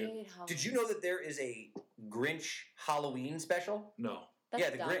one for I you. hate Did you know that there is a Grinch Halloween special? No. That's yeah,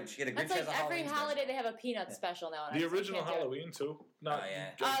 the dumb. Grinch. Yeah, the Grinch That's like has a every Halloween holiday special. they have a Peanuts special now. And The I just original can't do it. Halloween too. Not. Oh, yeah.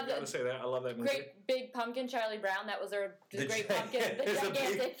 Gotta The say that I love that movie. Great Big Pumpkin, Charlie Brown. That was their the Great Pumpkin, the Here's a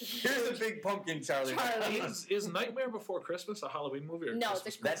gigantic. Here's a big pumpkin, Charlie. Charlie. Is Nightmare Before Christmas a Halloween movie or No, Christmas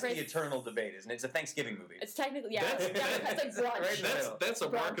it's a That's the Chris- eternal debate, isn't it? It's a Thanksgiving movie. It's technically That's- that's like brunch. Right. That's a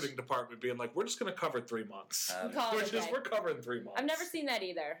Brunch. marketing department being like, we're just going to cover 3 months. Call it Which a is, day. we're covering 3 months. I've never seen that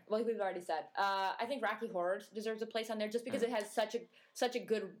either. Like we've already said. I think Rocky Horror deserves a place on there just because it has such a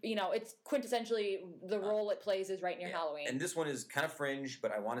good, it's quintessentially the role it plays is right near Yeah. Halloween. And this one is kind of fringe,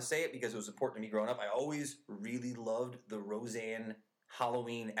 but I want to say it because it was important to me growing up. I always really loved the Roseanne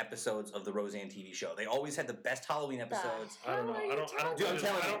Halloween episodes of the Roseanne TV show. They always had the best Halloween episodes. I don't know. I don't Dude, I'm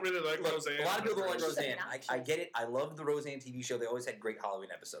telling I you. don't really like Look, Roseanne. a lot of people don't like It's just Roseanne. I obnoxious. get it. I loved the Roseanne TV show. They always had great Halloween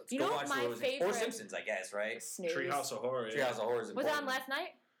episodes. You Go know watch what the my Roseanne. Or favorite- Simpsons, I guess, right? Snooze. Treehouse of Horror. Treehouse of Horror is Was it important. on last night?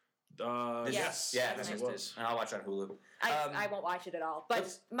 Yes. Yeah, I this missed is. And I'll watch it on Hulu. I won't watch it at all. But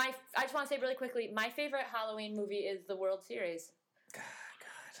let's- I just want to say really quickly, my favorite Halloween movie is the World Series. God.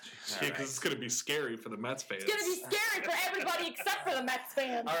 Yeah, All because right. it's going to be scary for the Mets fans. It's gonna be scary for everybody except for the Mets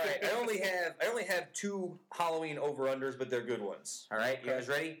fans. All right, I only have 2 Halloween over-unders, but they're good ones. All right, you guys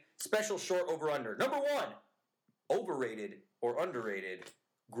ready? Special short over-under. Number 1, overrated or underrated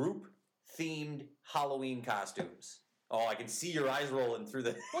group-themed Halloween costumes. Oh, I can see your eyes rolling through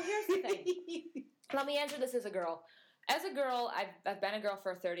the... Well, here's the thing. Let me answer this as a girl. As a girl, I've been a girl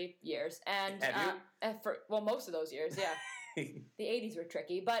for 30 years, and Have for most of those years, yeah. The 80s were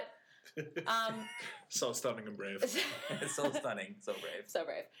tricky, but So stunning and brave. It's so stunning, so brave. so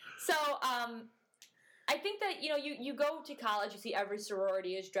brave. So I think that you go to college, you see every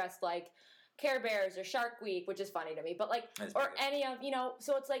sorority is dressed like Care Bears or Shark Week, which is funny to me, but like That's or big. any of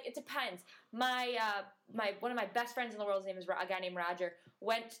so it's like it depends. My one of my best friends in the world, his name is a guy named Roger,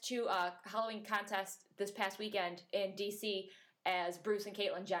 went to a Halloween contest this past weekend in DC as Bruce and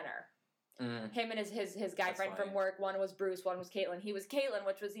Caitlyn Jenner. Him and his guy That's friend funny. from work. One was Bruce, one was Caitlyn. He was Caitlyn,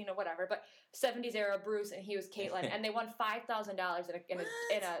 which was whatever, but 70s era Bruce, and he was Caitlyn, and they won $5,000 in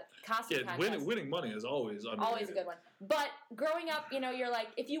a costume Yeah, contest. winning money is always underrated. Always a good one. But growing up, you're like,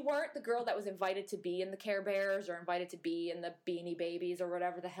 if you weren't the girl that was invited to be in the Care Bears or invited to be in the Beanie Babies or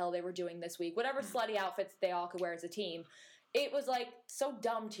whatever the hell they were doing this week, whatever slutty outfits they all could wear as a team, it was like so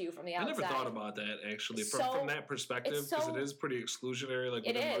dumb to you from the I outside. never thought about that actually So- from that perspective it's because so- it is pretty exclusionary, like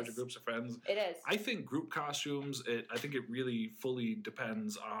It within is. larger groups of friends. It is. I think group costumes. I think it really fully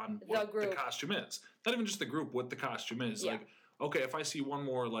depends on what the group. costume is. Not even just the group, what the costume is. Yeah. Like, okay, if I see one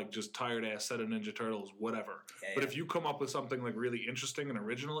more like just tired ass set of Ninja Turtles, whatever. Yeah, But yeah. if you come up with something like really interesting and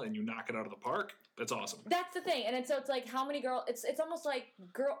original and you knock it out of the park, that's awesome. That's the thing, and so it's like how many girls? It's almost like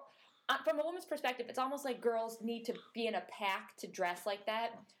girl. From a woman's perspective, it's almost like girls need to be in a pack to dress like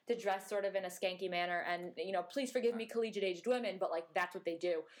that, to dress sort of in a skanky manner. And please forgive me, collegiate-aged women, but like that's what they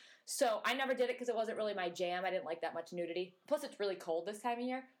do. So I never did it because it wasn't really my jam. I didn't like that much nudity. Plus, it's really cold this time of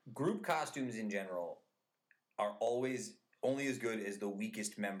year. Group costumes in general are always only as good as the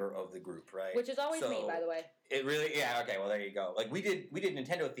weakest member of the group, right? Which is always me, So, by the way. It really, yeah, okay, well, there you go. Like, we did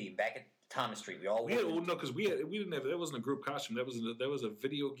Nintendo theme back at Thomas Street. We all We had, wore well, no, because we didn't have that wasn't a group costume. That was a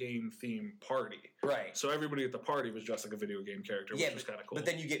video game theme party. right. So everybody at the party was dressed like a video game character, Yeah, which was kind of cool. But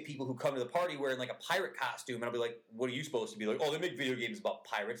then you get people who come to the party wearing like a pirate costume, and I'll be like, "What are you supposed to be like?" Oh, they make video games about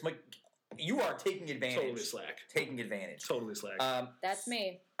pirates. I'm like, you are taking advantage. totally slack. Taking advantage. Totally slack. That's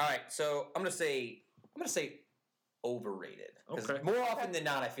me. All right, so I'm gonna say overrated. 'Cause Okay. more often than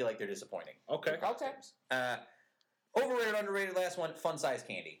not, I feel like they're disappointing. Okay. Costumes. Overrated, underrated. Last one, fun size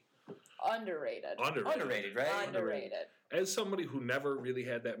candy. Underrated. Underrated, right? Underrated. As somebody who never really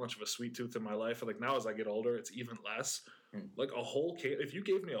had that much of a sweet tooth in my life, like now as I get older, it's even less. Like a whole if you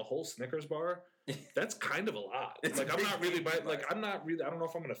gave me a whole Snickers bar, that's kind of a lot. It's Like a I'm big not really, candy bar. like I'm not really. I don't know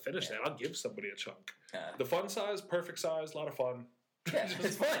if I'm going to finish Yeah. that. I'll give somebody a chunk. Uh, The fun size, perfect size, a lot of fun. Yeah, Just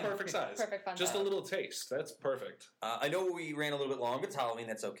it's fun. perfect size. Perfect fun. Just a size. little taste. That's perfect. I know we ran a little bit long, but it's Halloween.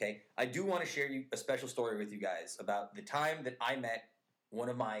 That's okay. I do want to share a special story with you guys about the time that I met one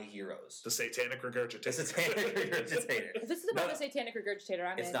of my heroes. The satanic regurgitator. The satanic regurgitator. If this is about No, a satanic regurgitator,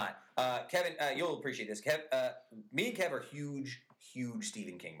 I'm It's in. not. Kevin, you'll appreciate this. Me and Kev are huge huge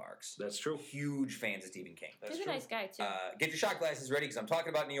Stephen King marks. That's true. Huge fans of Stephen King. That's He's a true. nice guy too. Get your shot glasses ready because I'm talking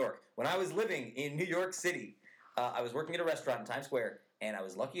about New York. When I was living in New York City, I was working at a restaurant in Times Square, and I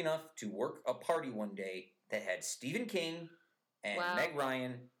was lucky enough to work a party one day that had Stephen King and Wow. Meg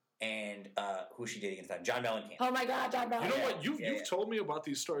Ryan and who was she dating at the time? John Mellencamp. Oh my God, John You Bell. know Yeah, what? You've yeah. told me about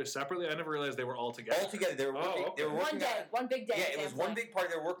these stories separately. I never realized they were all together. All together, they were working. okay. They were working One day, on, one big day. Yeah, at it was Sam's one Point. big party.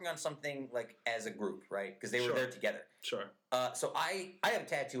 They were working on something like as a group, right? Because they were Sure. there together. Sure. So I have a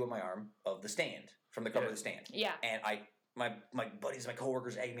tattoo on my arm of The Stand from the cover of The Stand. Yeah. And my buddies, my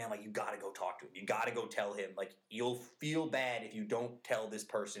coworkers egging me on, like, you gotta go talk to him. You gotta go tell him. Like, you'll feel bad if you don't tell this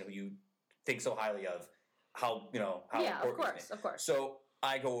person who you think so highly of how Yeah, of important course, of course. So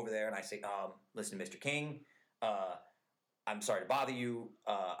I go over there and I say, listen, Mr. King, I'm sorry to bother you.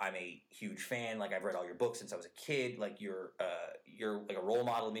 I'm a huge fan. Like, I've read all your books since I was a kid. Like, you're like a role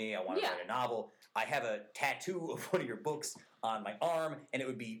model to me. I want to Yeah. write a novel. I have a tattoo of one of your books on my arm, and it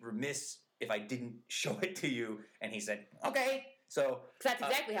would be remiss if I didn't show it to you. And he said, okay. So 'Cause that's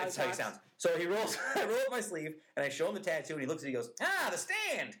exactly how that's he how he talks. sounds. So he rolls, I roll up my sleeve, and I show him the tattoo, and he looks at it, he goes, The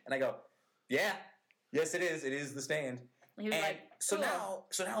Stand. And I go, yeah, yes, it is. It is The Stand. He was And like, so cool.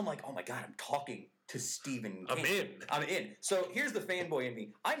 now I'm like, oh my God, I'm talking to Stephen I'm King. in. I'm in. So here's the fanboy in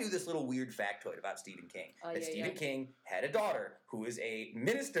me. I knew this little weird factoid about Stephen King. Oh, that yeah, Stephen yeah. King had a daughter who was a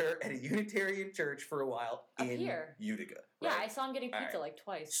minister at a Unitarian church for a while Up in here. Utica. Yeah, right? I saw him getting All pizza right. like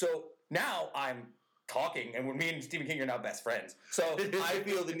twice. So now I'm talking, and when me and Stephen King are now best friends. So I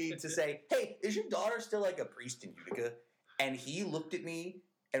feel the need to say, hey, is your daughter still like a priest in Utica? And he looked at me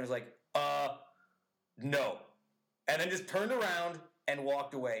and was like, no. And then just turned around and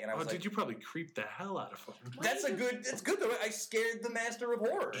walked away. And I was like, Did you probably creep the hell out of him? that's good though. I scared the master of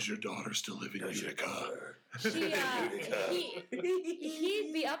horror. Does your daughter still live in Utica?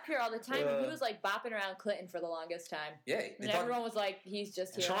 He'd be up here all the time, and he was like bopping around Clinton for the longest time. Yeah. And everyone was like, he's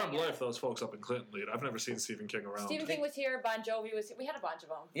just here. Charmed hanging out. life those folks up in Clinton lead. I've never seen Stephen King around. Stephen King was here, Bon Jovi was here. We had a bunch of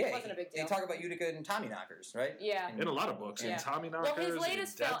them. Yeah. It wasn't a big deal. You talk about Utica and Tommy Knockers, right? Yeah. In a lot of books. Yeah. In Tommy Well, Knockers, his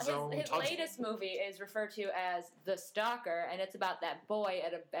latest in Dead film, Zone, his tons of latest them. movie is referred to as The Stalker, and it's about that boy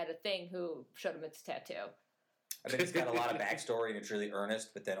at a thing who showed him its tattoo. I think it's got a lot of backstory and it's really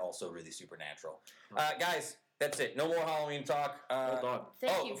earnest, but then also really supernatural. Guys, that's it. No more Halloween talk. Hold on.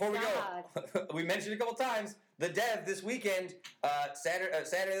 Thank you, before we God. go, we mentioned a couple times the Dev this weekend, Saturday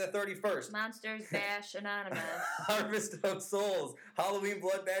the 31st. Monsters Bash Anonymous. Harvest of Souls, Halloween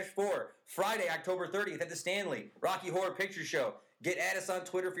Blood Bash 4, Friday, October 30th at the Stanley, Rocky Horror Picture Show. Get at us on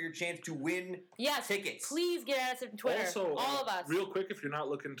Twitter for your chance to win Yes, tickets. please get at us on Twitter. Also, all of us. real quick, if you're not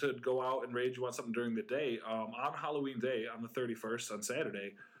looking to go out and rage, you want something during the day, on Halloween Day, on the 31st, on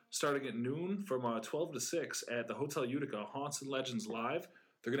Saturday, starting at noon from 12 to 6 at the Hotel Utica, Haunts and Legends Live.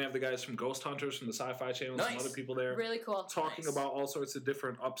 They're going to have the guys from Ghost Hunters from the Sci-Fi Channel and some Nice. other people there Really cool. talking Nice. about all sorts of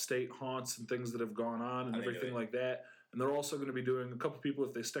different upstate haunts and things that have gone on and How they do everything it. like that. And they're also going to be doing, a couple people,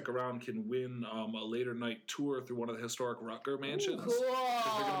 if they stick around, can win a later night tour through one of the historic Rucker mansions. Cool.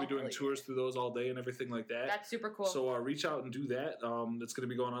 Because they're going to be doing Really tours through those all day and everything like that. That's super cool. So reach out and do that. It's going to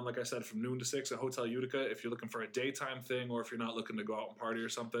be going on, like I said, from noon to 6 at Hotel Utica. If you're looking for a daytime thing or if you're not looking to go out and party or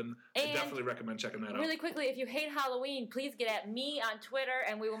something, I And definitely recommend checking that really quickly, if you hate Halloween, please get at me on Twitter,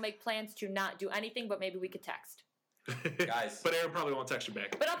 and we will make plans to not do anything, but maybe we could text. out. Guys. But Aaron probably won't text you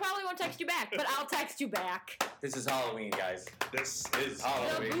back. But I probably won't text you back, but I'll text you back. This is Halloween, guys. This is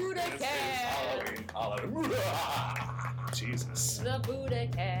Halloween. The Buddha This is Cast. Halloween. Jesus. The Buddha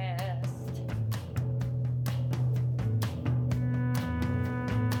Cast.